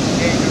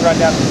 Yeah, you can run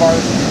down the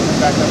farthest and run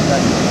back up and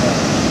back to get wet.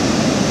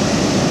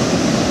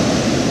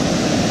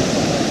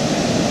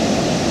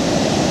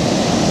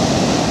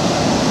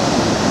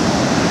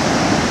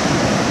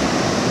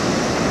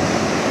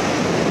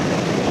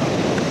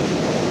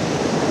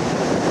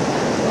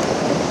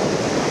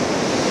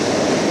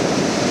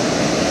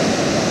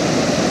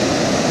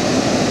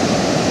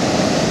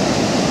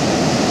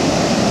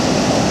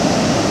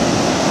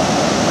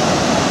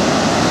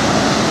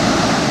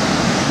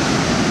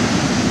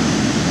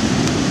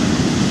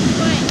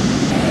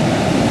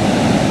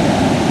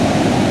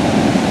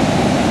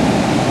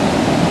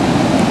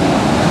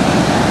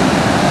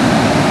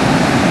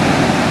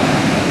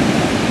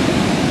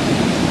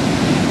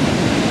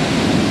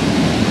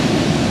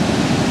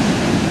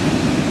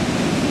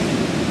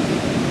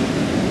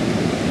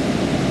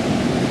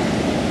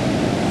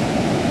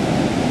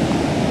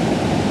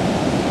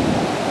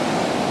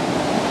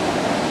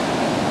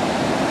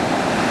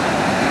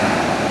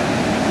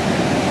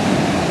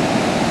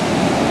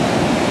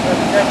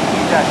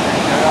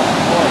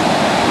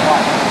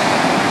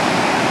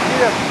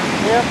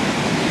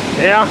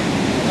 Yeah.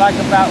 Like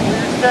about, we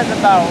were sitting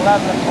about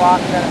 11 o'clock,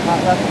 then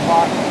about 11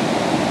 o'clock.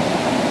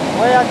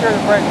 Way out there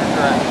the breakers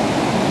are at.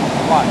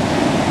 Watch.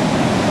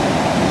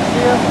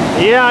 See them?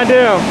 Yeah, I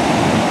do.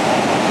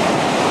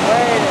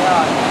 Way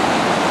out.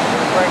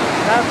 The breakers.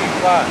 That'd be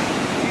fun.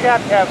 You'd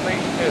have to have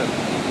leash too.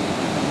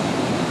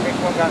 In case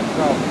one got in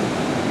trouble.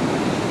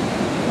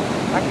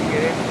 I can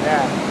get into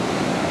that.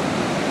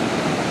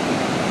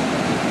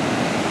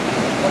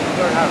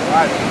 learn how to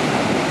ride it.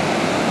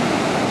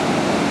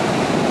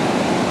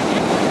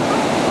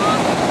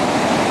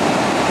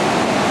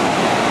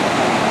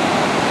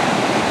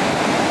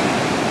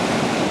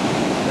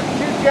 There's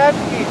 2 jet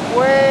skis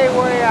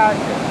way out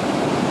here.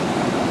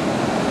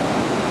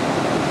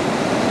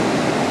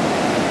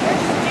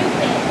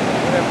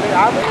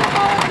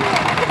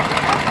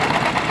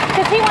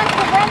 Because he wants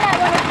to run that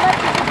one as much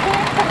as he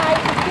can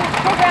tonight to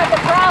figure out the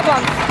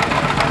problems.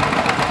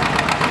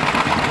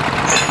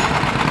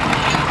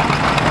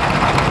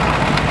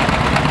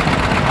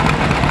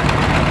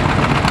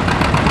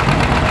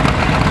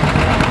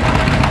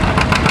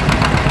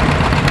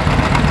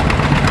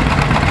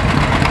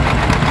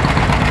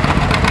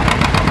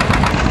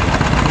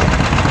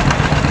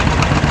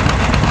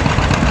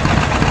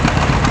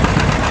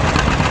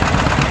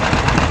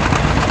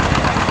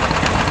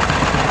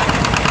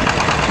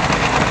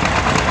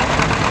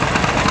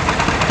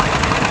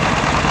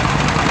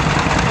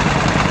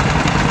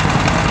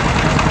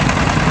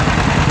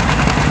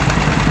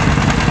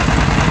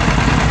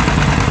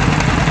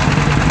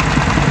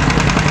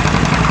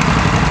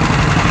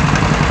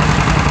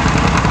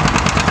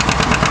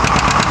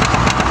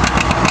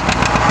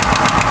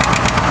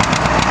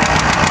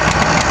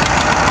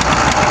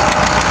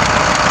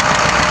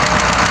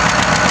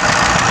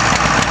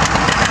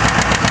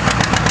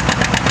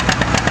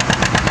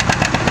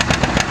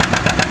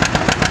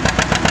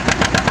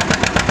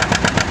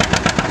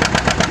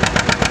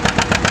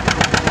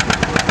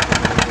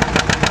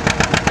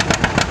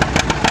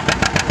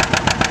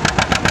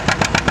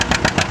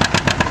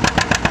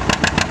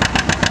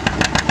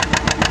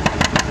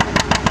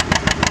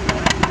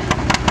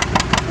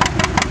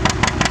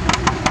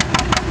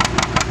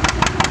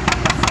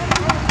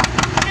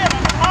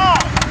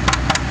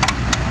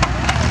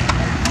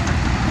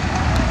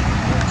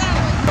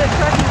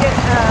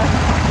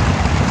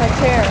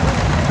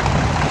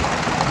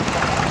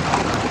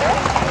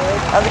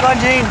 How's it going,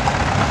 Gene?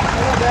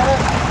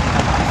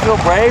 You feel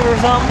brave or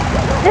something?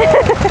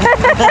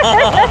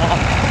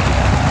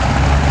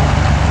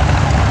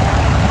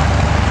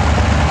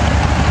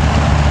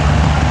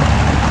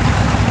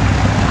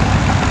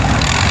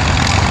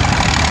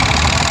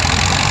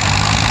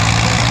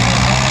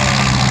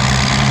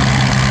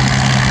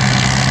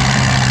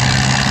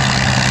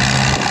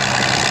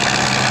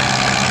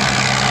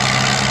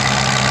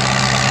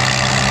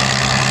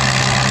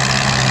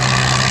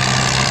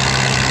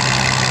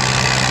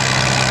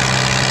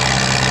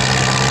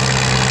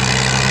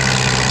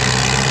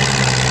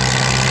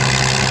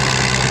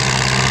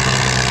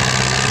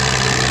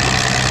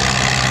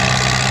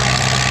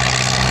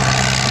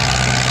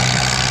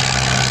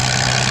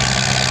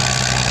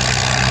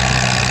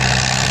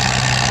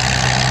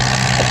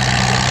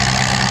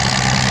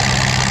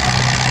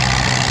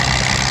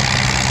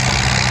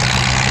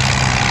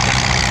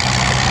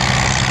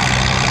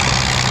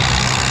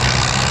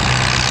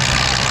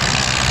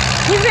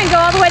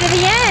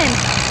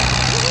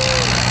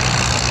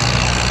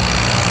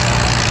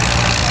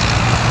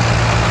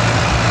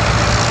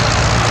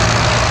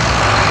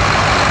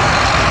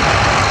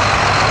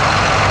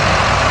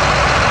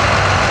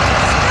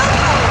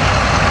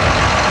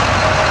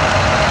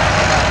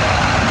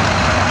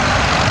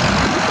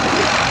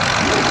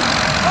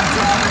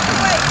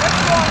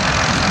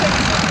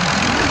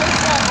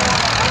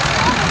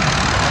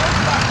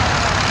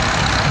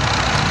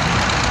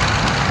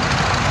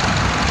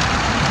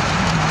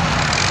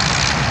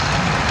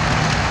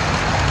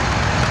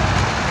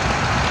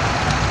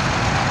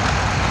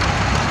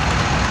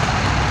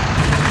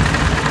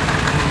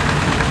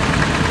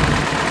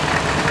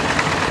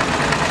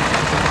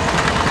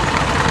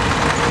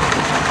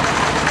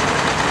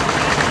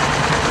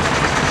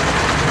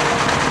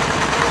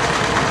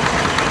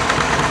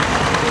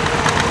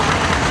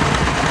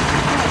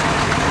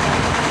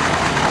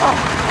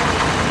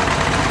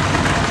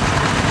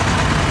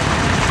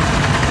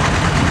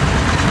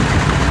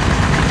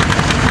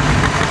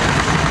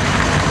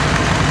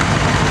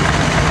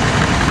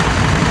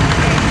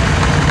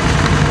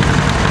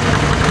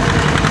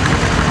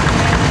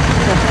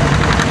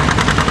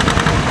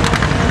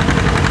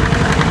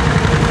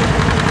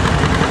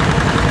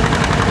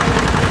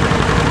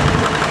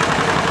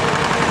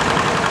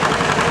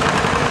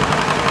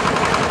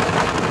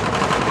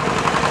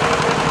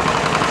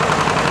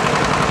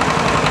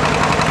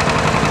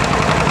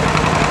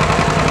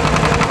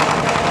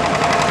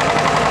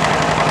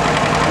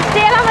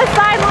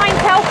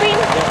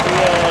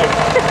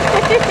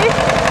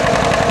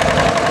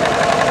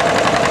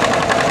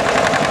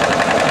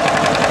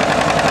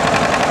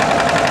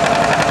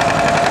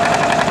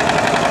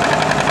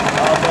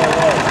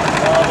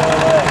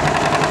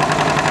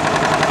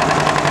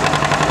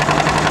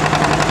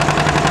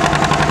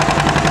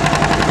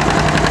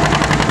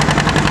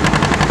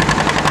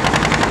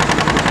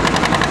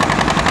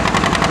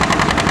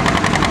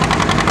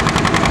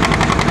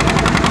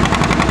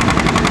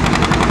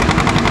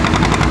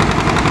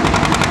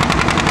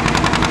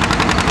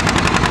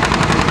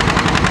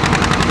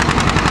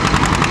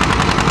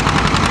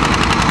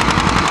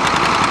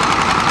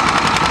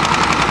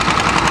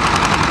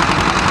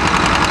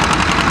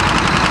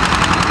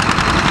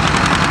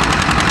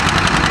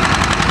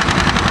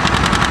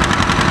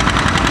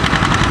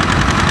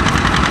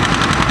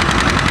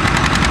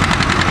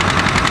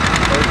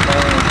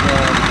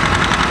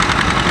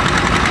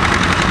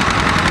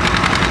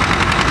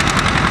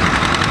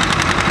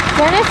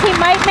 Dennis, he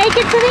might make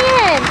it to the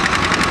end.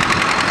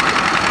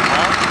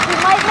 He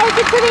might make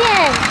it to the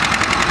end.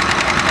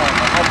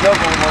 I'll jump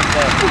on one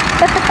day.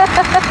 That's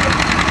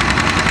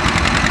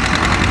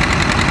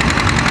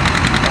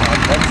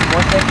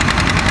one thing.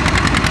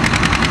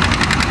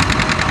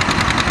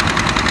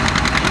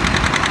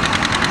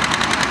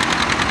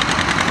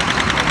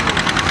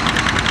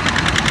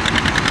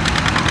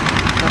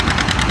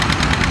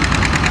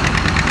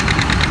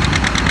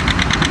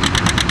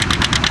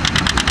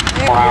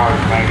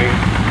 Hours maybe.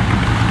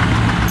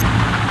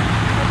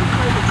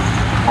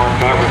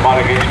 Once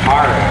everybody gets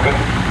tired of it.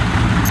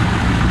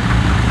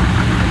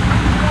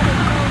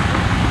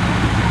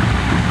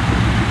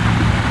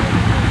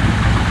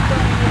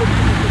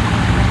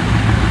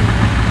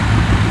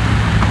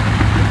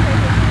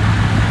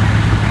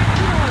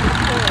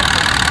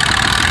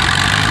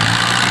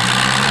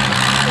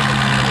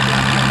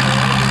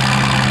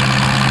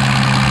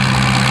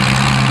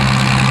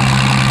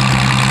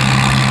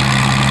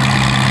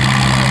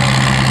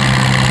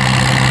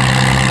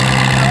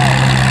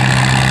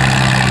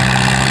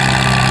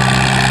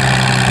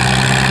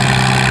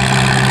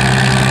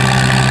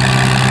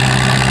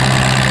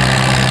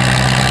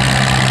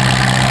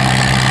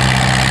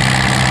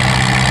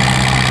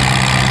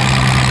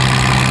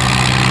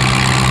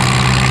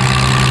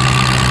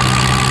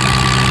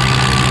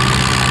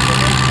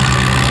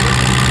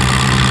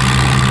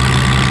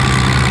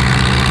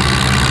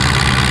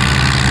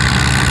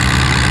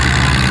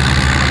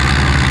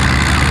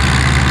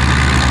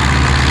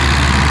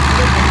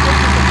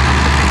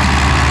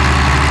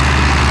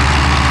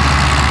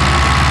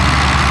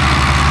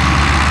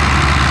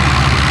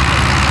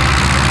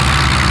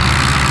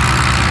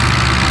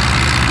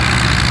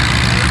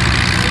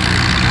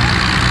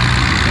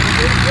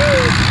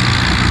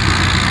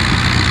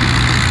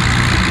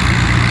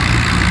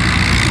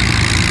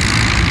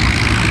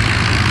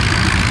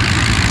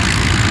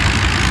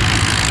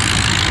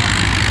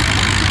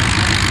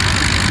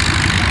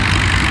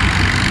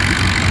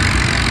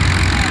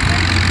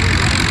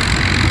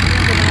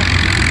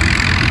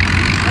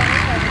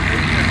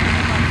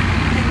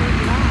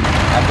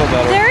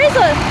 There is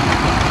a...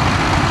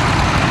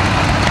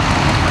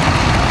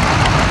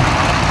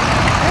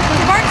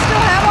 Does Mark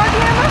still have our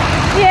camera?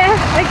 Yeah,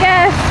 I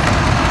guess.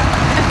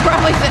 It's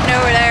probably sitting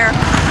over there.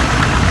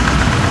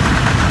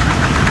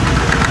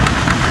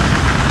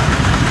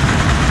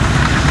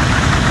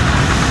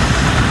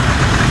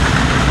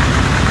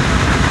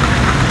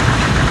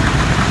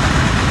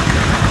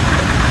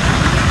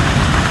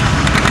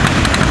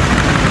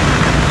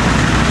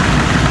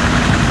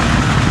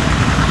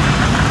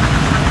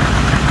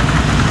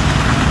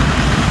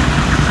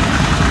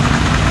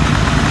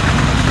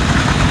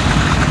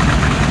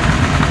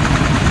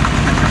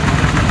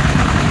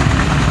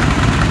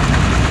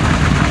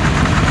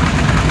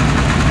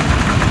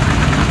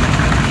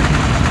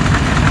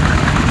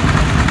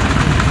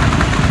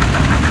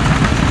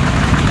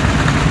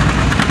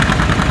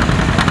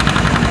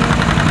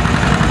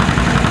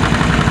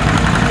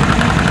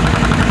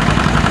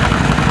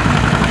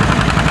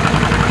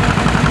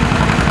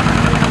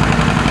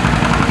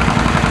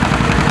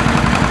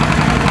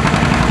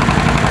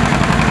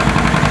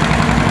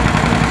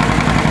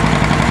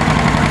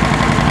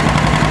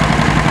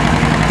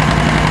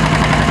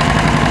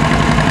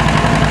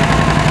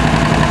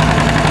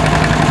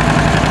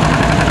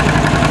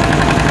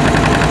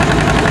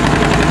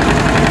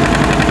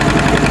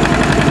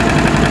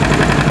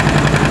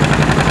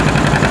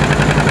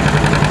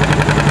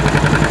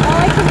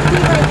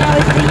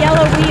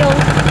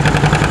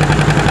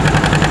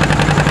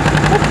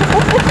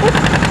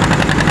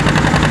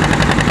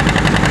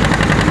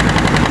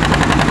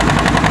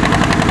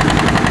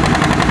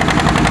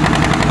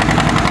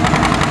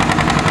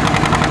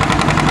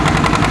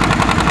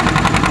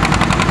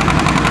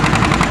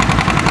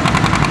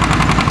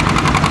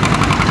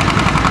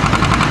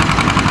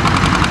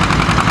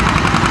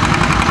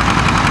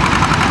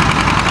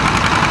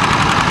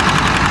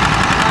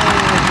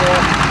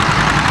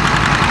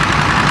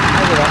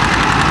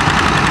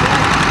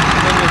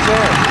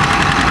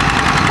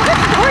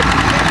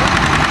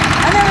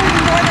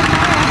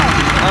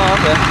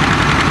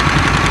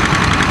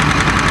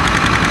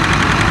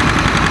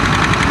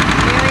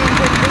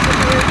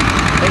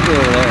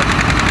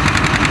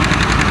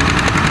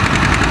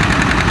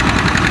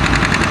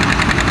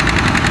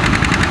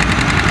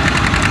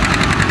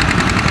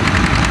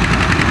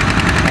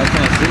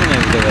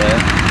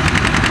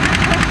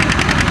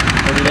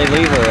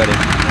 leave already.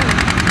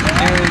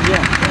 Yeah.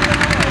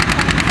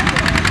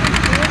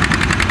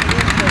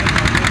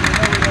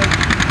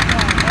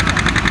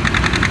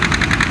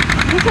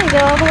 You can go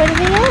all the way to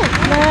the end.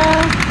 No.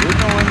 You're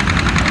going.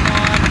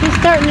 He's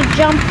starting to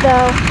jump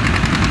though.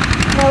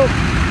 Nope.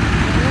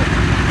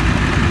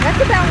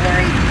 That's about where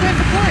he went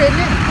before, isn't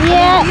it?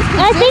 Yeah, I mean,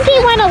 I think he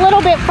went a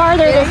little bit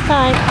farther this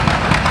time.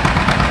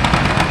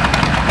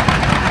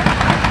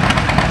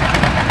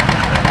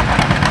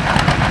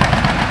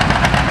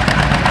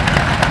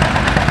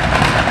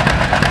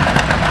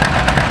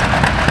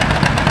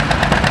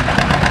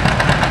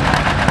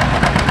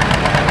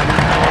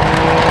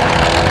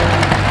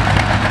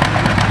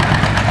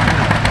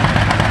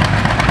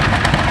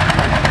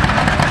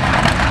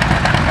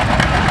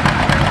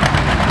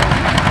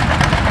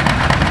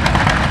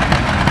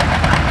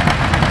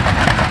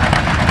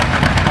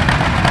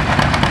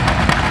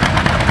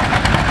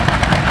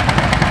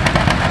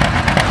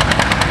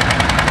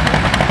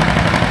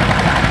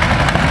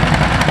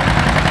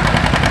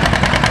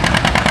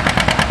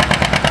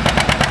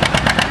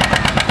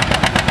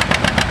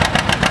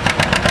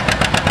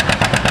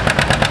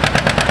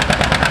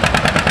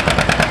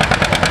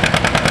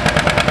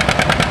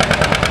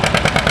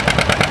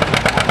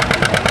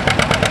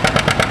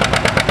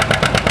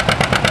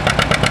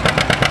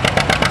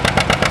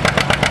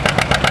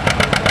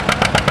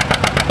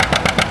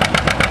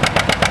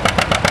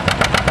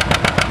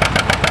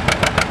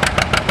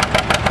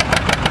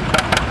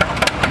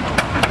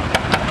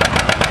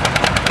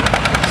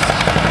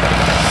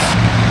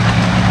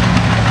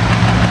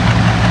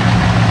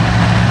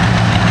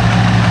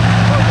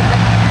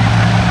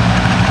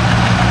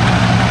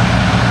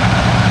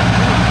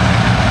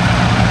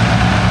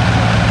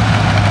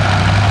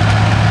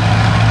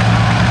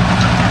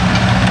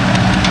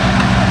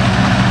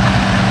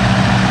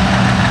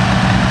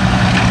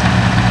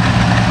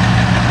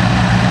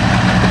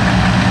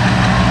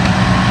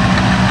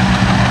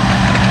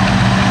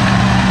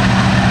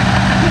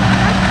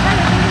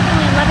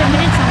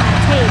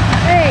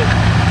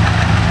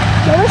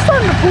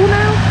 starting to pull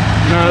now?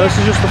 No, this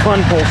is just the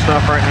fun pull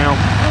stuff right now.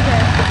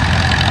 Okay.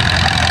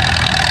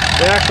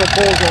 The actual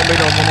pull's won't be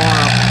till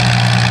tomorrow.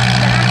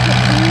 The actual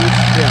pulls?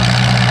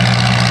 Yeah.